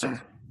Hamilton.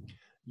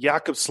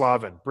 Jakob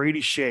Slavin,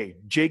 Brady Shea,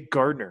 Jake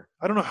Gardner.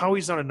 I don't know how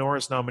he's not a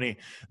Norris nominee.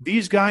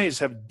 These guys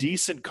have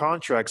decent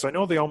contracts. I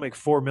know they all make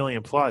 $4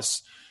 million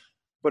plus,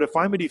 but if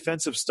I'm a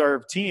defensive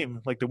starved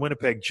team like the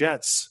Winnipeg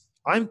Jets,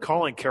 I'm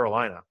calling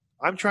Carolina.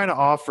 I'm trying to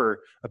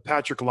offer a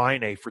Patrick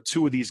Laine for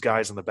two of these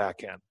guys on the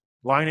back end.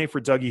 Laine for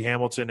Dougie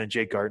Hamilton and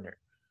Jake Gardner.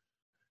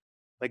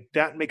 Like,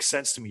 that makes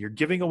sense to me. You're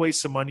giving away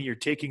some money. You're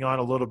taking on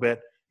a little bit.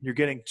 You're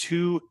getting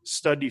two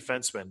stud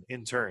defensemen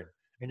in turn,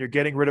 and you're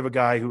getting rid of a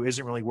guy who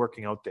isn't really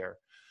working out there.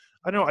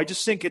 I don't know. I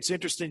just think it's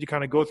interesting to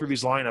kind of go through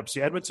these lineups.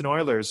 The Edmonton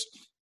Oilers,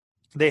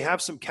 they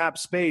have some cap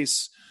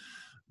space.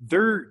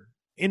 They're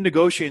in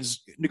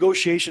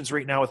negotiations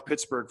right now with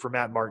Pittsburgh for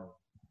Matt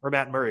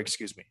Murray,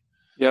 excuse me.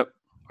 Yep.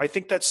 I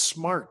think that's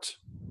smart.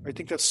 I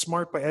think that's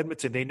smart by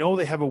Edmonton. They know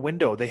they have a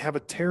window. They have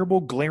a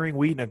terrible glaring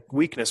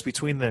weakness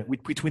between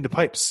the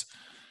pipes.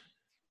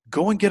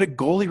 Go and get a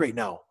goalie right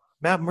now.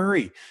 Matt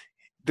Murray.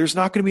 There's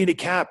not going to be any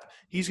cap.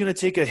 He's going to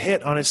take a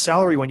hit on his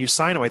salary when you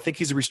sign him. I think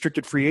he's a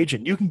restricted free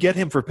agent. You can get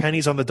him for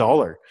pennies on the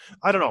dollar.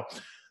 I don't know.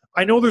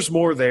 I know there's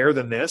more there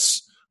than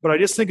this, but I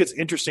just think it's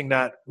interesting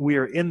that we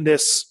are in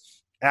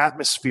this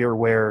atmosphere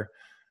where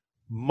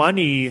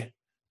money,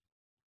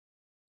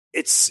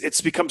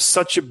 it's become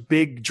such a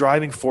big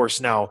driving force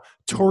now.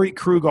 Torrey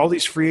Krug, all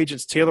these free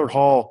agents, Taylor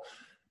Hall,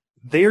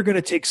 they are going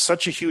to take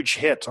such a huge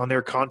hit on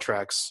their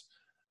contracts.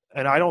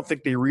 And I don't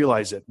think they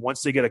realize it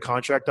once they get a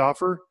contract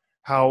offer,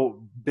 how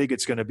big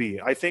it's going to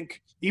be. I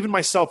think even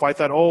myself, I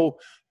thought,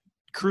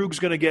 Krug's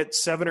going to get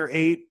 7 or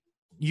 8.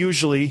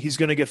 Usually he's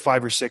going to get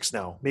 5 or 6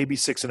 now, maybe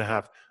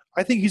 6.5.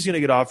 I think he's going to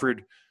get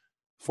offered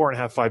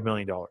 $4.5, $5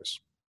 million.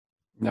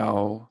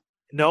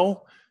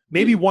 No,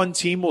 maybe one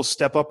team will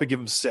step up and give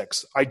him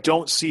 6. I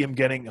don't see him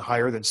getting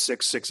higher than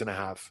 6,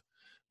 6.5.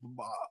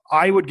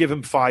 I would give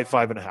him 5,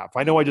 5.5.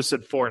 I know I just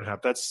said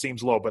 4.5. That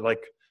seems low, but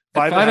like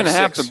 5.5,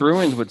 6. The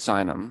Bruins would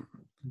sign him.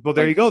 Well,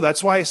 there you go.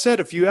 That's why I said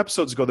a few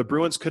episodes ago the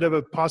Bruins could have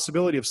a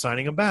possibility of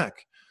signing him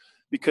back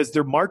because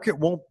their market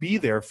won't be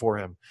there for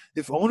him.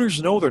 If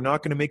owners know they're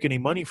not going to make any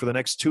money for the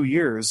next 2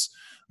 years,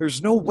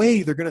 there's no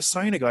way they're going to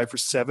sign a guy for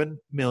 $7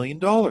 million.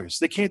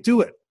 They can't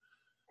do it.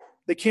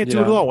 They can't do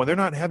it at all when they're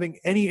not having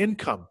any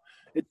income.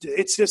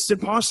 It's just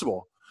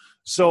impossible.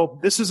 So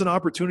this is an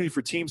opportunity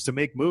for teams to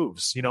make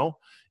moves. You know,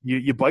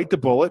 you bite the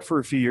bullet for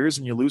a few years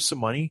and you lose some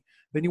money.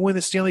 Then you win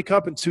the Stanley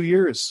Cup in 2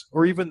 years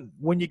or even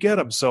when you get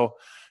them. So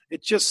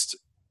it just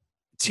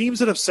teams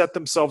that have set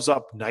themselves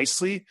up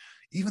nicely,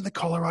 even the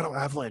Colorado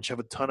Avalanche have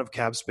a ton of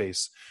cap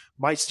space.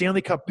 My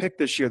Stanley Cup pick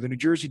this year, the New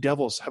Jersey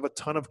Devils, have a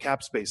ton of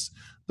cap space.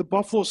 The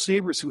Buffalo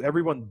Sabres, who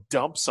everyone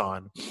dumps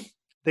on,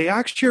 they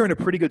actually are in a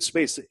pretty good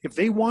space. If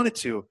they wanted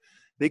to,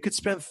 they could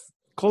spend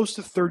close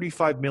to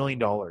 $35 million.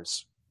 Wow.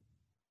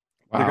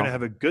 They're going to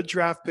have a good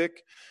draft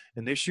pick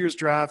in this year's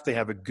draft. They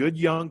have a good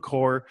young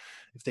core.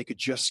 If they could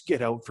just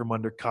get out from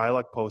under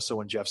Kyle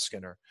Okposo and Jeff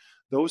Skinner.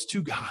 Those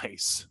two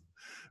guys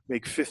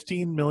make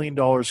 $15 million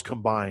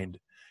combined,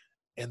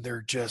 and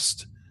they're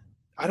just,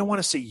 I don't want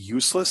to say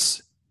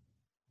useless.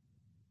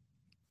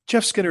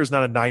 Jeff Skinner is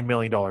not a $9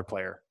 million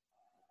player.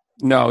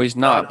 No, he's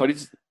not, but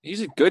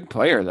he's a good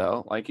player,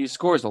 though. Like, he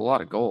scores a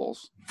lot of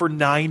goals. For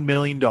 $9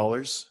 million?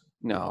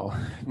 No,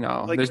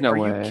 like, there's no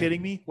way. Are you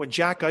kidding me? When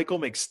Jack Eichel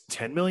makes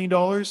 $10 million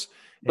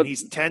and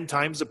he's 10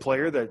 times the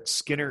player that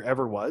Skinner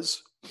ever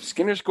was?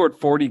 Skinner scored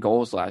 40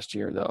 goals last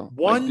year, though.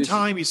 One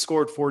time he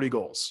scored 40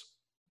 goals.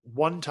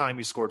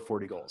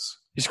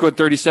 He scored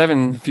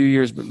 37 a few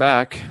years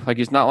back. Like,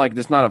 it's not like,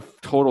 it's not a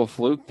total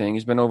fluke thing.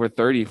 He's been over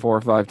 30 4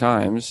 or 5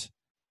 times.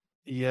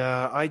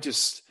 Yeah,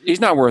 he's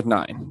not worth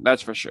 9.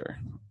 That's for sure.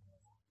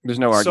 There's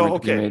no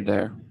argument to be made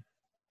there.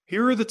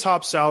 Here are the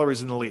top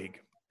salaries in the league.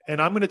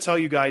 And I'm going to tell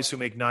you guys who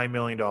make $9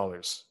 million.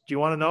 Do you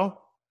want to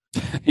know?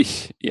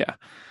 Yeah.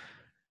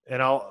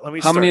 And let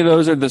me How many of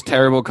those are those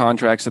terrible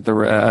contracts that the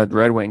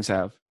Red Wings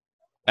have?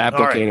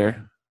 Applicator.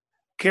 Right.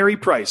 Carey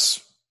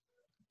Price,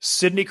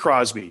 Sidney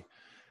Crosby,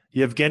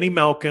 Yevgeny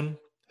Malkin,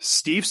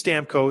 Steve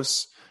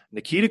Stamkos,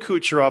 Nikita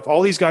Kucherov.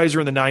 All these guys are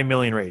in the $9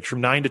 million range,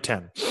 from 9 to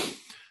 10.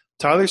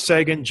 Tyler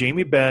Seguin,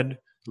 Jamie Benn,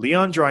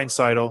 Leon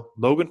Draisaitl,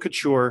 Logan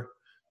Couture,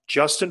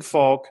 Justin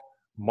Falk,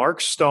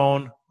 Mark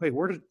Stone. Wait,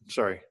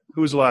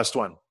 who was the last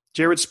one?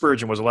 Jared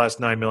Spurgeon was the last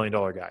 $9 million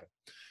guy.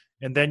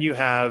 And then you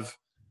have,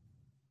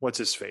 what's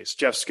his face?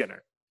 Jeff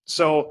Skinner.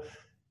 So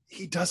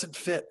he doesn't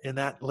fit in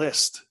that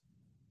list.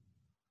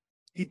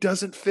 He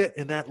doesn't fit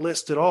in that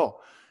list at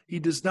all. He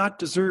does not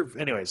deserve.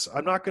 Anyways,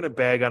 I'm not going to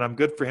bag on him.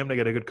 Good for him to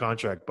get a good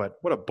contract, but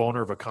what a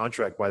boner of a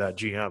contract by that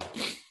GM,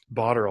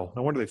 Botterill.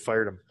 No wonder they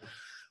fired him.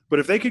 But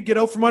if they could get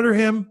out from under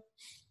him,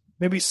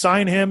 maybe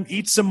sign him,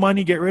 eat some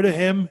money, get rid of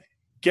him,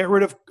 get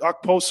rid of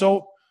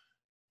Okposo.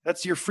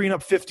 That's you're freeing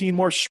up 15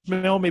 more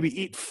mil,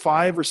 maybe eat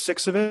 5 or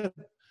 6 of it.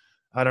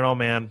 I don't know,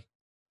 man.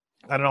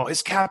 I don't know.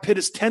 His cap hit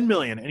is $10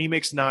 million and he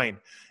makes 9.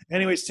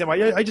 Anyways, Tim,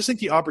 I just think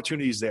the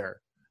opportunity is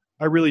there.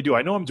 I really do.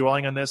 I know I'm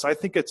dwelling on this. I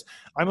think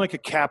I'm like a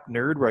cap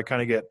nerd where I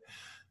kind of get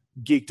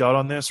geeked out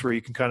on this, where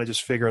you can kind of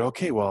just figure out,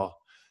 okay, well,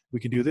 We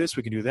can do this.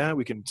 We can do that.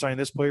 We can sign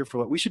this player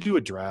for. We should do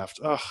a draft.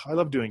 Oh, I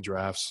love doing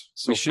drafts.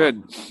 So we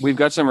should. We've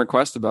got some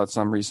requests about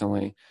some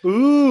recently.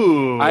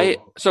 Ooh.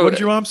 So what did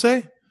your mom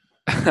say?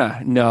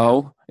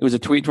 No, it was a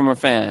tweet from a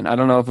fan. I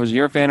don't know if it was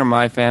your fan or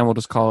my fan. We'll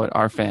just call it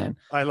our fan.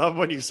 I love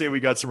when you say we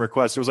got some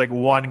requests. It was like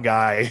one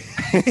guy.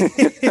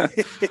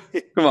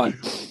 Come on.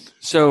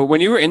 So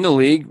when you were in the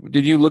league,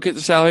 did you look at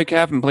the salary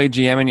cap and play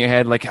GM in your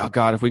head like, oh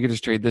God, if we could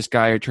just trade this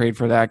guy or trade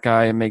for that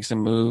guy and make some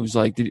moves,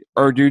 like,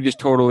 or do you just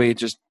totally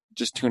just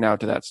tune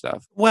out to that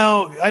stuff?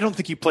 Well, I don't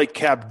think you play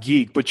cap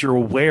geek, but you're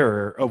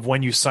aware of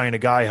when you sign a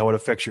guy, how it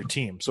affects your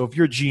team. So if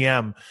you're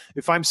GM,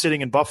 if I'm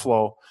sitting in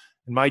Buffalo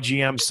and my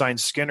GM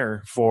signs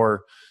Skinner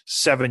for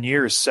 7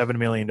 years, $7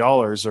 million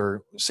or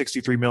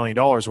 $63 million,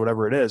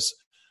 whatever it is,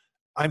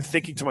 I'm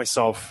thinking to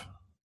myself,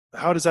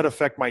 how does that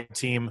affect my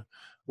team?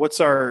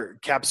 What's our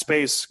cap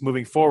space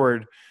moving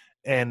forward?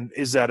 And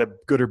is that a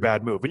good or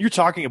bad move? And you're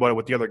talking about it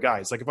with the other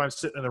guys. Like if I'm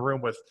sitting in the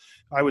room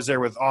I was there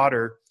with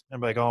Otter,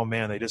 I'm like, oh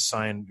man, they just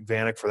signed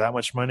Vanek for that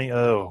much money.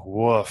 Oh,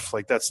 woof.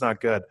 Like that's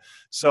not good.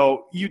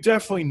 So you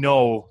definitely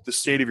know the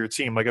state of your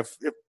team. Like if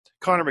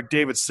Connor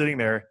McDavid's sitting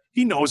there,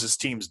 he knows his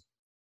team's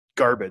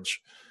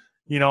garbage,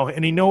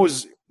 and he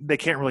knows they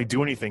can't really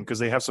do anything because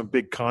they have some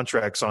big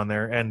contracts on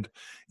there, and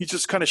he's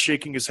just kind of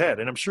shaking his head.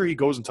 And I'm sure he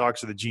goes and talks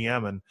to the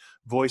GM and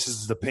voices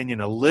his opinion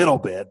a little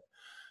bit,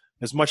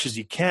 as much as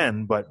he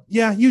can. But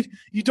yeah, you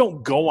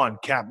don't go on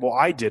cap. Well,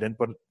 I didn't,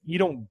 but you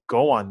don't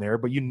go on there,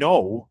 but you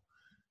know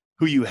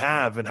who you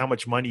have and how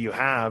much money you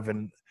have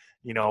and,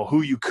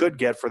 who you could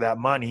get for that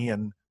money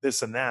and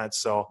this and that.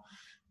 So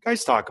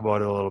guys talk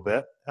about it a little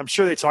bit. I'm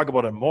sure they talk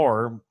about it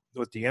more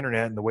with the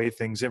internet and the way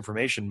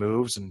information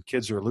moves, and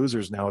kids are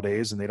losers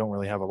nowadays and they don't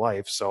really have a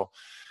life. So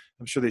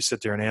I'm sure they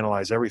sit there and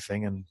analyze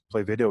everything and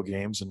play video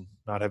games and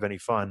not have any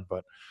fun.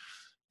 But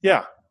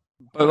yeah.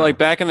 But like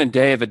back in the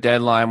day of a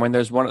deadline when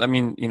there's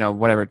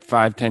whatever,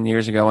 5-10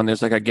 years ago, when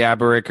there's like a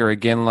Gaborik or a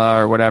Ginla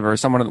or whatever,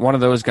 one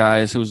of those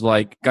guys who's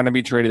like going to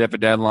be traded at the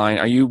deadline,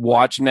 are you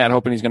watching that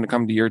hoping he's going to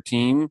come to your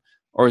team?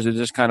 Or is it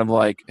just kind of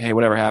like, hey,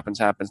 whatever happens,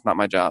 happens, not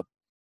my job?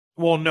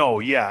 Well, no,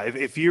 yeah.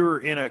 If you're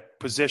in a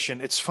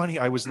position, it's funny.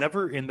 I was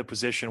never in the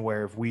position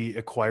where if we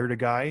acquired a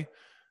guy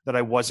that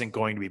I wasn't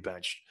going to be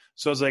benched.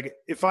 So I was like,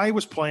 if I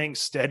was playing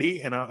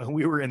steady and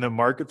we were in the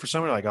market for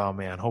someone, like, oh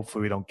man,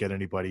 hopefully we don't get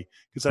anybody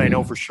because I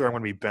know for sure I'm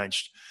going to be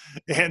benched.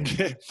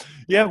 And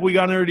yeah, we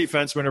got another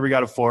defense whenever we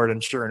got a forward,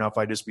 and sure enough,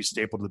 I'd just be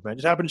stapled to the bench.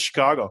 It happened in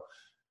Chicago.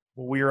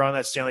 When we were on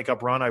that Stanley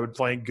Cup run, I would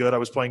play good. I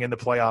was playing in the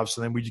playoffs,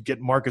 and then we'd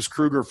get Marcus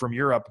Kruger from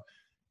Europe,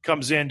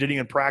 comes in, didn't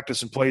even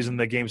practice, and plays in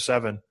the Game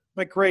 7. I'm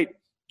like, great.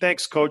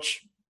 Thanks,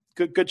 coach.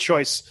 Good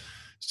choice.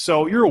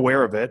 So you're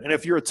aware of it. And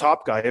if you're a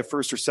top guy at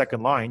first or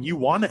second line, you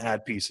want to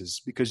add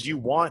pieces because you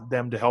want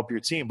them to help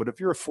your team. But if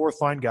you're a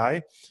fourth line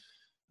guy,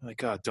 like,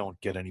 God, don't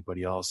get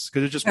anybody else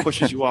because it just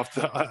pushes you out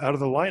of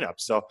the lineup.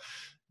 So,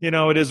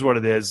 it is what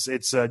it is.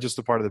 It's just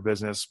a part of the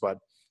business. But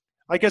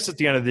I guess at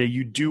the end of the day,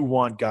 you do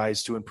want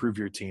guys to improve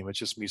your team. It's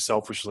just me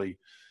selfishly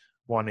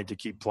wanting to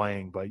keep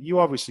playing. But you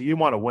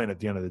want to win at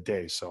the end of the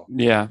day. So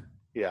yeah.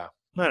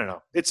 I don't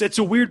know. It's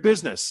a weird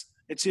business.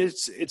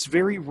 It's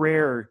very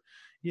rare.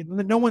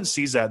 No one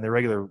sees that in their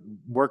regular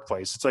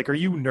workplace. It's like, are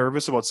you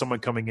nervous about someone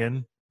coming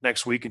in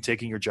next week and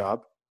taking your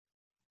job?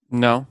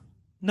 No.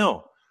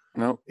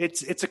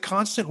 It's a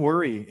constant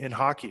worry in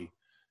hockey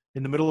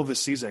in the middle of the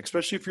season,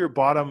 especially if you're a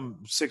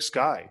bottom six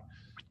guy.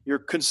 You're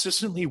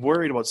consistently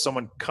worried about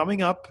someone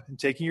coming up and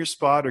taking your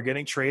spot or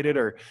getting traded,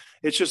 or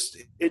it's just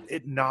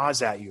it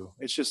gnaws at you.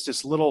 It's just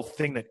this little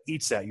thing that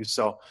eats at you.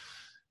 So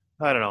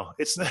I don't know.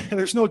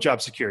 There's no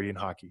job security in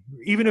hockey.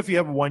 Even if you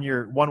have a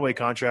 1-year, one-way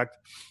contract,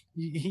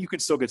 you can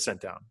still get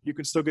sent down. You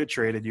can still get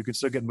traded. You can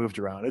still get moved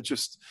around. It's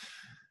just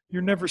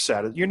you're never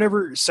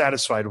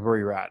satisfied with where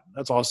you're at.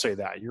 That's all I'll say.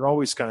 That you're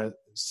always kind of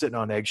sitting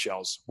on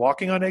eggshells,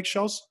 walking on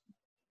eggshells.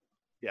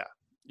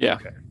 Yeah.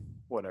 Okay.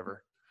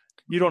 Whatever.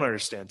 You don't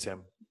understand,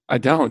 Tim. I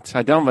don't.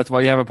 That's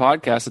why you have a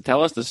podcast to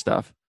tell us this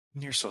stuff.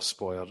 You're so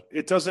spoiled.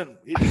 You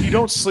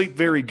don't sleep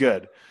very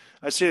good.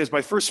 I say this,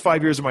 my first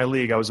 5 years of my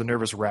league, I was a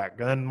nervous wreck.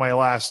 And then my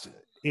last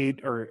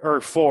 8 or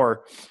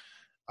 4,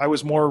 I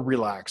was more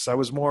relaxed. I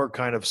was more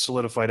kind of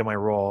solidified in my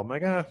role. I'm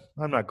like, I'm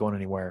not going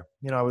anywhere.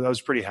 I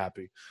was pretty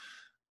happy.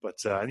 But,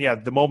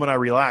 the moment I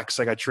relaxed,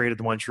 I got traded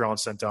to Montreal and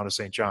sent down to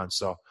St. John.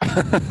 So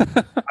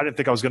I didn't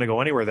think I was going to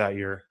go anywhere that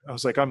year. I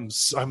was like, I'm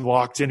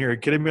locked in here. Are you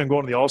kidding me? I'm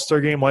going to the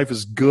All-Star game. Life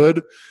is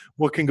good.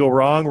 What can go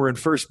wrong? We're in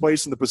first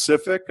place in the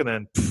Pacific. And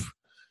then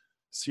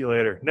see you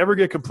later. Never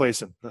get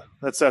complacent.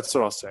 That's what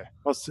I'll say.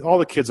 All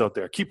the kids out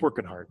there, keep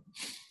working hard.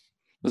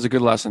 There's a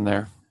good lesson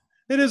there.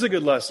 It is a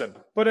good lesson.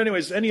 But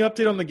anyways, any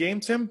update on the game,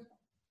 Tim?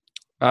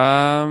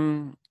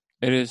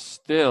 It is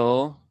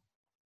still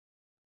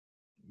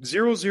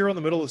 0-0 in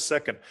the middle of the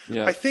second.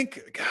 Yeah. I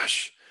think,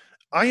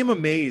 I am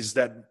amazed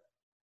that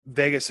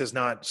Vegas has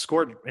not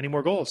scored any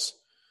more goals.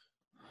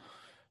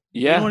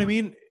 Yeah. You know what I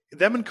mean?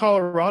 Them in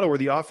Colorado were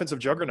the offensive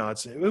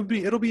juggernauts.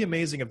 It'll be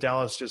amazing if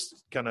Dallas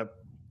just kind of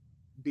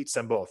beats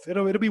them both.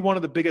 It'll be one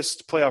of the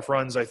biggest playoff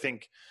runs, I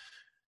think,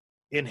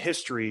 in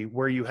history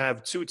where you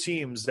have two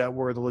teams that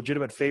were the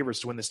legitimate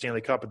favorites to win the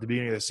Stanley Cup at the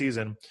beginning of the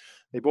season.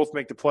 They both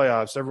make the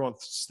playoffs. Everyone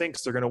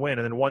thinks they're going to win,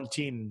 and then one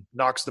team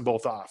knocks them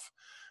both off.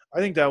 I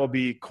think that will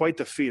be quite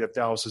the feat if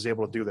Dallas is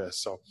able to do this.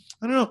 So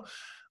I don't know.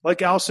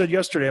 Like Al said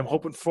yesterday, I'm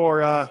hoping for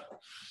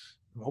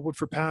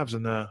Pavs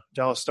and the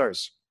Dallas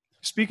Stars.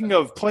 Speaking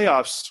of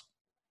playoffs,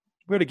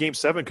 we had a Game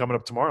 7 coming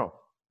up tomorrow.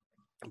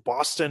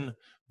 Boston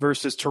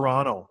versus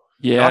Toronto.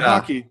 Yeah. Not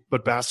hockey,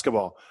 but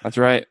basketball. That's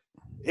right.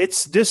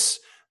 It's this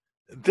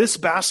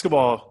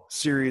basketball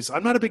series.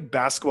 I'm not a big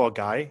basketball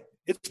guy.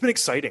 It's been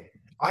exciting.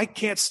 I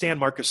can't stand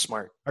Marcus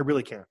Smart. I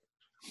really can't.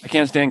 I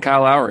can't stand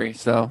Kyle Lowry.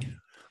 So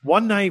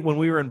one night when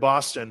we were in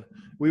Boston,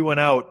 we went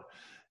out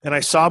and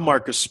I saw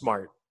Marcus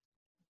Smart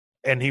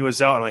and he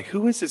was out. I'm like,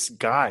 who is this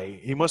guy?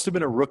 He must have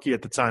been a rookie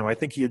at the time. I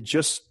think he had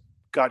just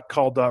got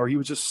called up, or he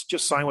was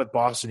just signed with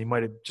Boston. He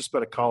might have just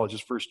been at college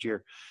his first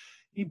year.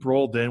 He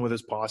rolled in with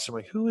his posse. I'm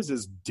like, who is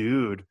this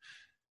dude?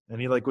 And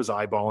he was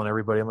eyeballing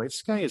everybody. I'm like,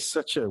 this guy is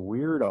such a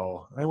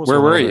weirdo.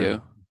 Where were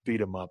you?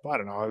 Beat him up. I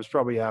don't know. I was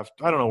probably I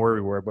don't know where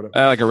we were, but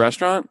like a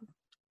restaurant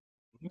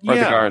or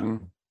yeah. the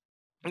garden.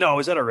 No, it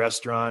was at a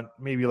restaurant,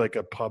 maybe like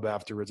a pub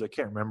afterwards. I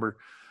can't remember,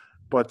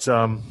 but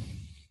I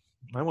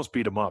almost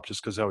beat him up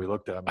just because how he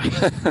looked at me.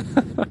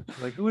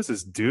 Like, who is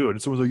this dude?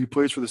 And someone's like, he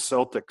plays for the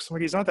Celtics. I'm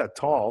like, he's not that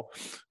tall.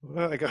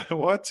 Like,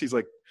 what? He's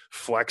like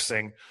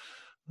flexing.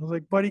 I was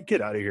like, buddy,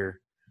 get out of here.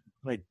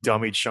 And I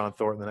dummied Sean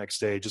Thornton the next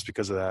day just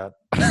because of that.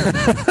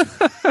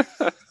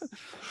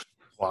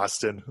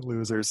 Boston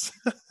losers.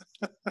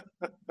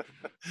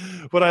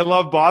 But I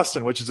love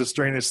Boston, which is the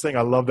strangest thing.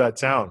 I love that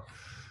town.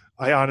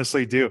 I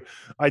honestly do.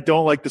 I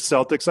don't like the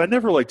Celtics. I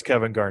never liked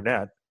Kevin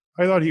Garnett.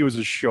 I thought he was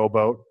a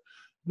showboat.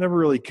 Never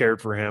really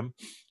cared for him.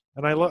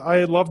 And I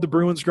loved the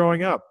Bruins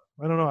growing up.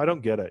 I don't know. I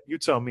don't get it. You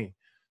tell me.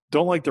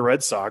 Don't like the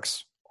Red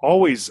Sox.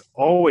 Always.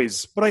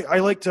 But I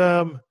liked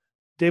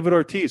David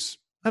Ortiz.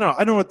 I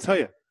don't know what to tell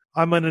you.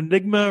 I'm an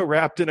enigma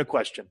wrapped in a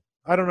question.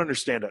 I don't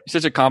understand it.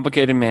 You're such a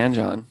complicated man,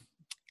 John.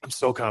 I'm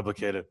so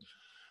complicated.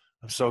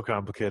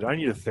 I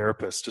need a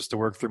therapist just to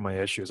work through my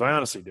issues. I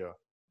honestly do.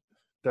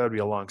 That would be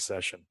a long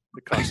session.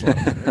 It costs a lot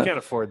of money. I can't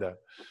afford that.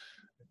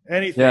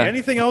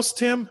 Anything else,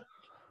 Tim?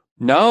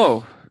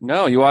 No.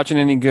 You watching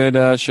any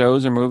good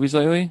shows or movies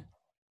lately?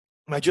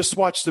 I just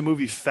watched the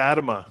movie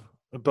Fatima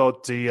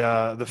about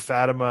the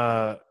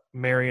Fatima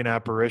Marian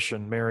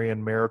apparition,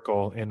 Marian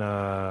miracle in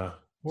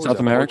South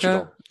America?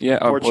 Portugal. Yeah,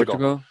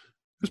 Portugal.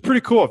 It was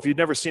pretty cool. If you've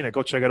never seen it,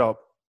 go check it out.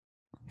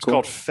 It's Cool.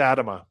 called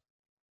Fatima.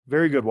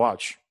 Very good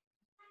watch.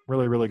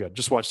 Really, really good.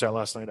 Just watched that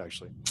last night,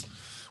 actually.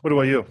 What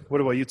about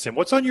you, Tim?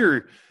 What's on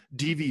your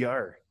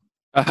DVR?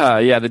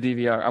 Yeah, the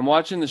DVR. I'm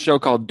watching the show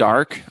called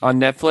Dark on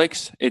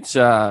Netflix.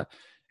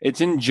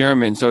 It's in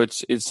German, so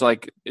it's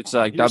like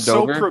You're dubbed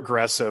so over.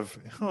 progressive.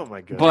 Oh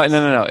my goodness. But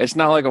no. It's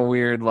not like a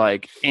weird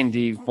like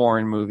indie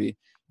foreign movie.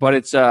 But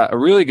it's a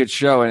really good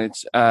show, and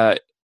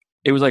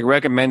it was like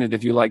recommended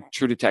if you like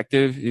True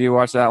Detective. Did you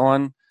watch that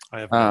one?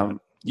 I have not.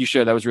 You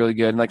should. That was really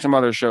good. And like some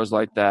other shows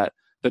like that.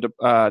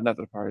 Not the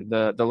Departed,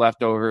 the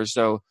Leftovers.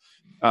 So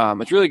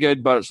it's really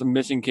good. But some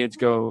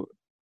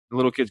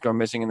little kids go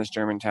missing in this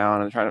German town,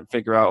 and they're trying to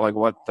figure out like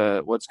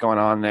what's going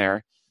on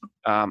there.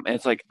 And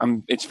it's like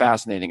it's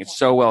fascinating. It's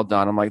so well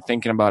done. I'm like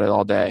thinking about it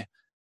all day.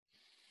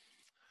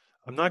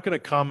 I'm not going to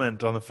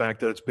comment on the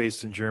fact that it's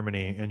based in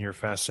Germany and your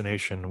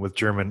fascination with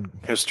German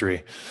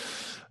history.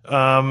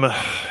 Well,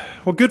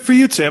 good for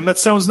you, Tim. That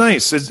sounds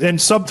nice. And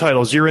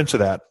subtitles, you're into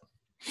that.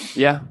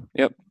 Yeah.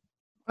 Yep.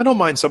 I don't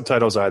mind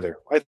subtitles either.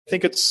 I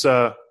think it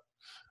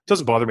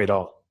doesn't bother me at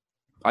all.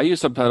 I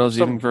use subtitles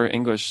even for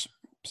English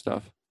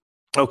stuff.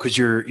 Oh, because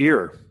your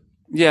ear.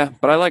 Yeah,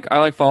 but I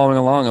like following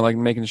along. I like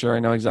making sure I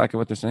know exactly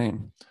what they're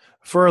saying.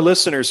 For our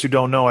listeners who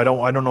don't know, I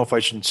don't know if I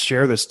should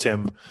share this,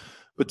 Tim,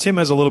 but Tim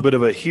has a little bit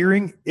of a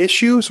hearing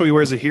issue, so he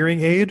wears a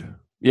hearing aid.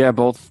 Yeah,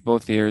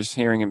 both ears,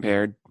 hearing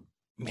impaired.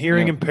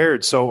 Hearing Yeah.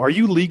 impaired. So are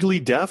you legally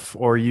deaf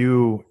or are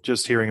you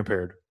just hearing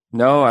impaired?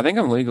 No, I think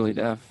I'm legally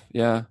deaf.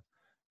 Yeah.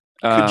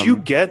 Could you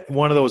get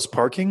one of those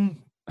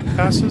parking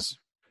passes?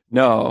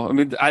 No, I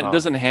mean, Oh.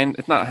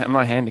 I'm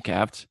not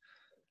handicapped.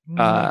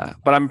 Mm.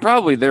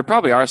 But there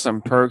probably are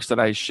some perks that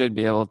I should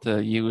be able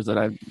to use that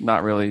I've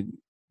not really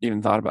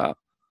even thought about.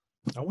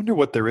 I wonder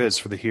what there is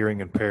for the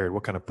hearing impaired.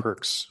 What kind of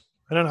perks?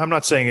 And I'm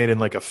not saying it in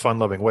like a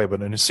fun-loving way,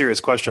 but in a serious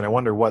question, I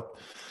wonder what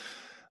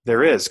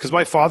there is. Because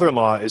my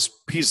father-in-law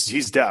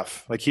he's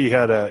deaf. Like he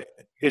had a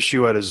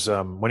issue at his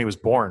when he was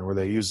born, where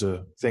they used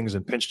the things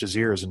and pinched his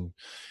ears, and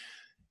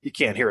he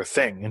can't hear a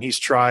thing. And he's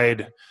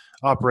tried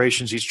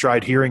operations, he's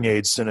tried hearing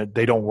aids, and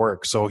they don't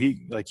work. So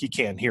he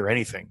can't hear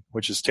anything,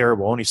 which is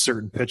terrible. Only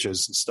certain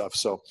pitches and stuff.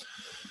 So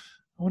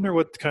I wonder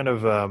what kind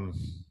of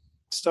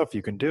stuff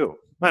you can do.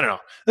 I don't know.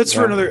 That's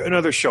for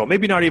another show.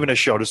 Maybe not even a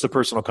show, just a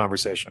personal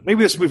conversation.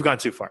 Maybe we've gone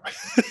too far.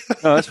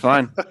 No, that's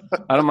fine.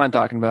 I don't mind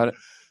talking about it.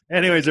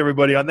 Anyways,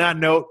 everybody, on that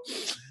note,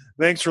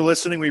 thanks for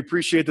listening. We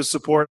appreciate the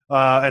support.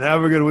 And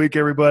have a good week,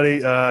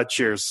 everybody.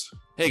 Cheers.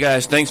 Hey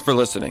guys, thanks for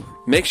listening.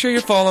 Make sure you're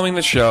following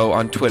the show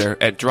on Twitter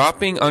at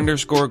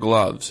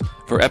dropping_gloves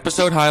for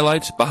episode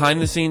highlights,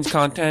 behind the scenes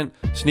content,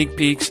 sneak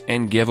peeks,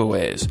 and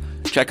giveaways.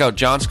 Check out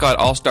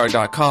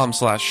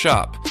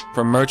johnscottallstar.com/shop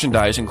for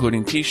merchandise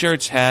including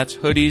t-shirts, hats,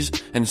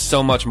 hoodies, and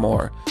so much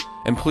more.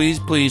 And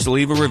please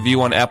leave a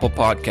review on Apple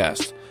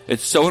Podcasts.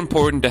 It's so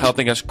important to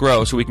helping us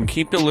grow so we can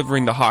keep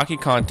delivering the hockey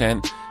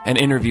content and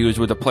interviews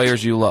with the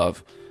players you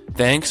love.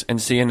 Thanks,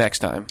 and see you next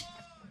time.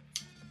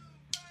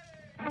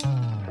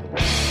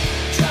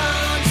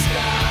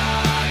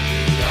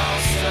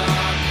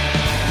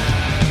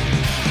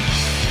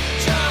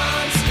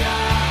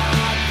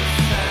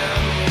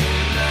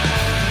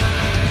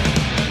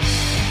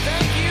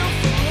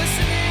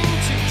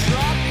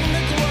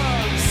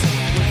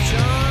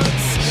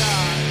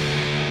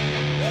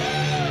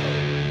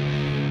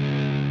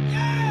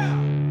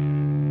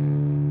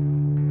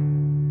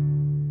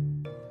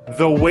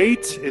 The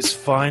wait is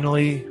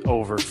finally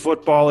over.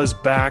 Football is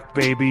back,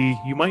 baby.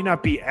 You might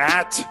not be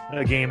at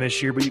a game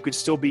this year, but you could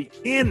still be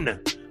in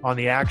on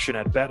the action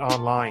at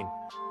BetOnline.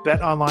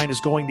 BetOnline is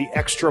going the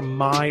extra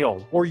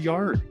mile or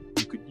yard,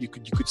 you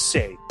could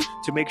say,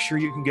 to make sure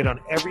you can get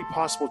on every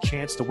possible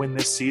chance to win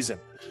this season.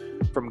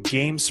 From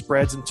game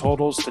spreads and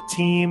totals to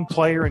team,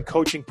 player, and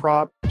coaching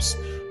props,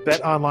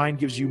 BetOnline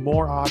gives you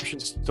more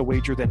options to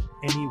wager than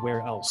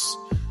anywhere else.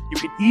 You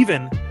can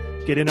even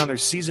get in on their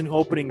season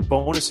opening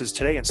bonuses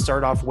today and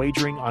start off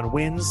wagering on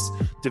wins,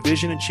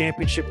 division, and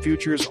championship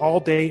futures all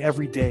day,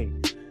 every day.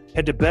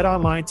 Head to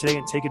BetOnline today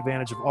and take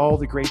advantage of all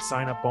the great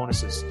sign-up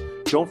bonuses.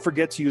 Don't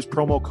forget to use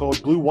promo code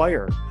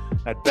BlueWire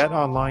at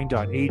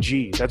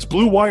betonline.ag. That's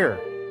Blue Wire,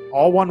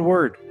 all one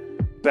word.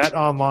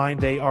 BetOnline,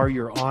 they are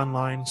your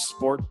online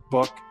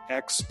sportbook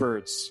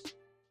experts.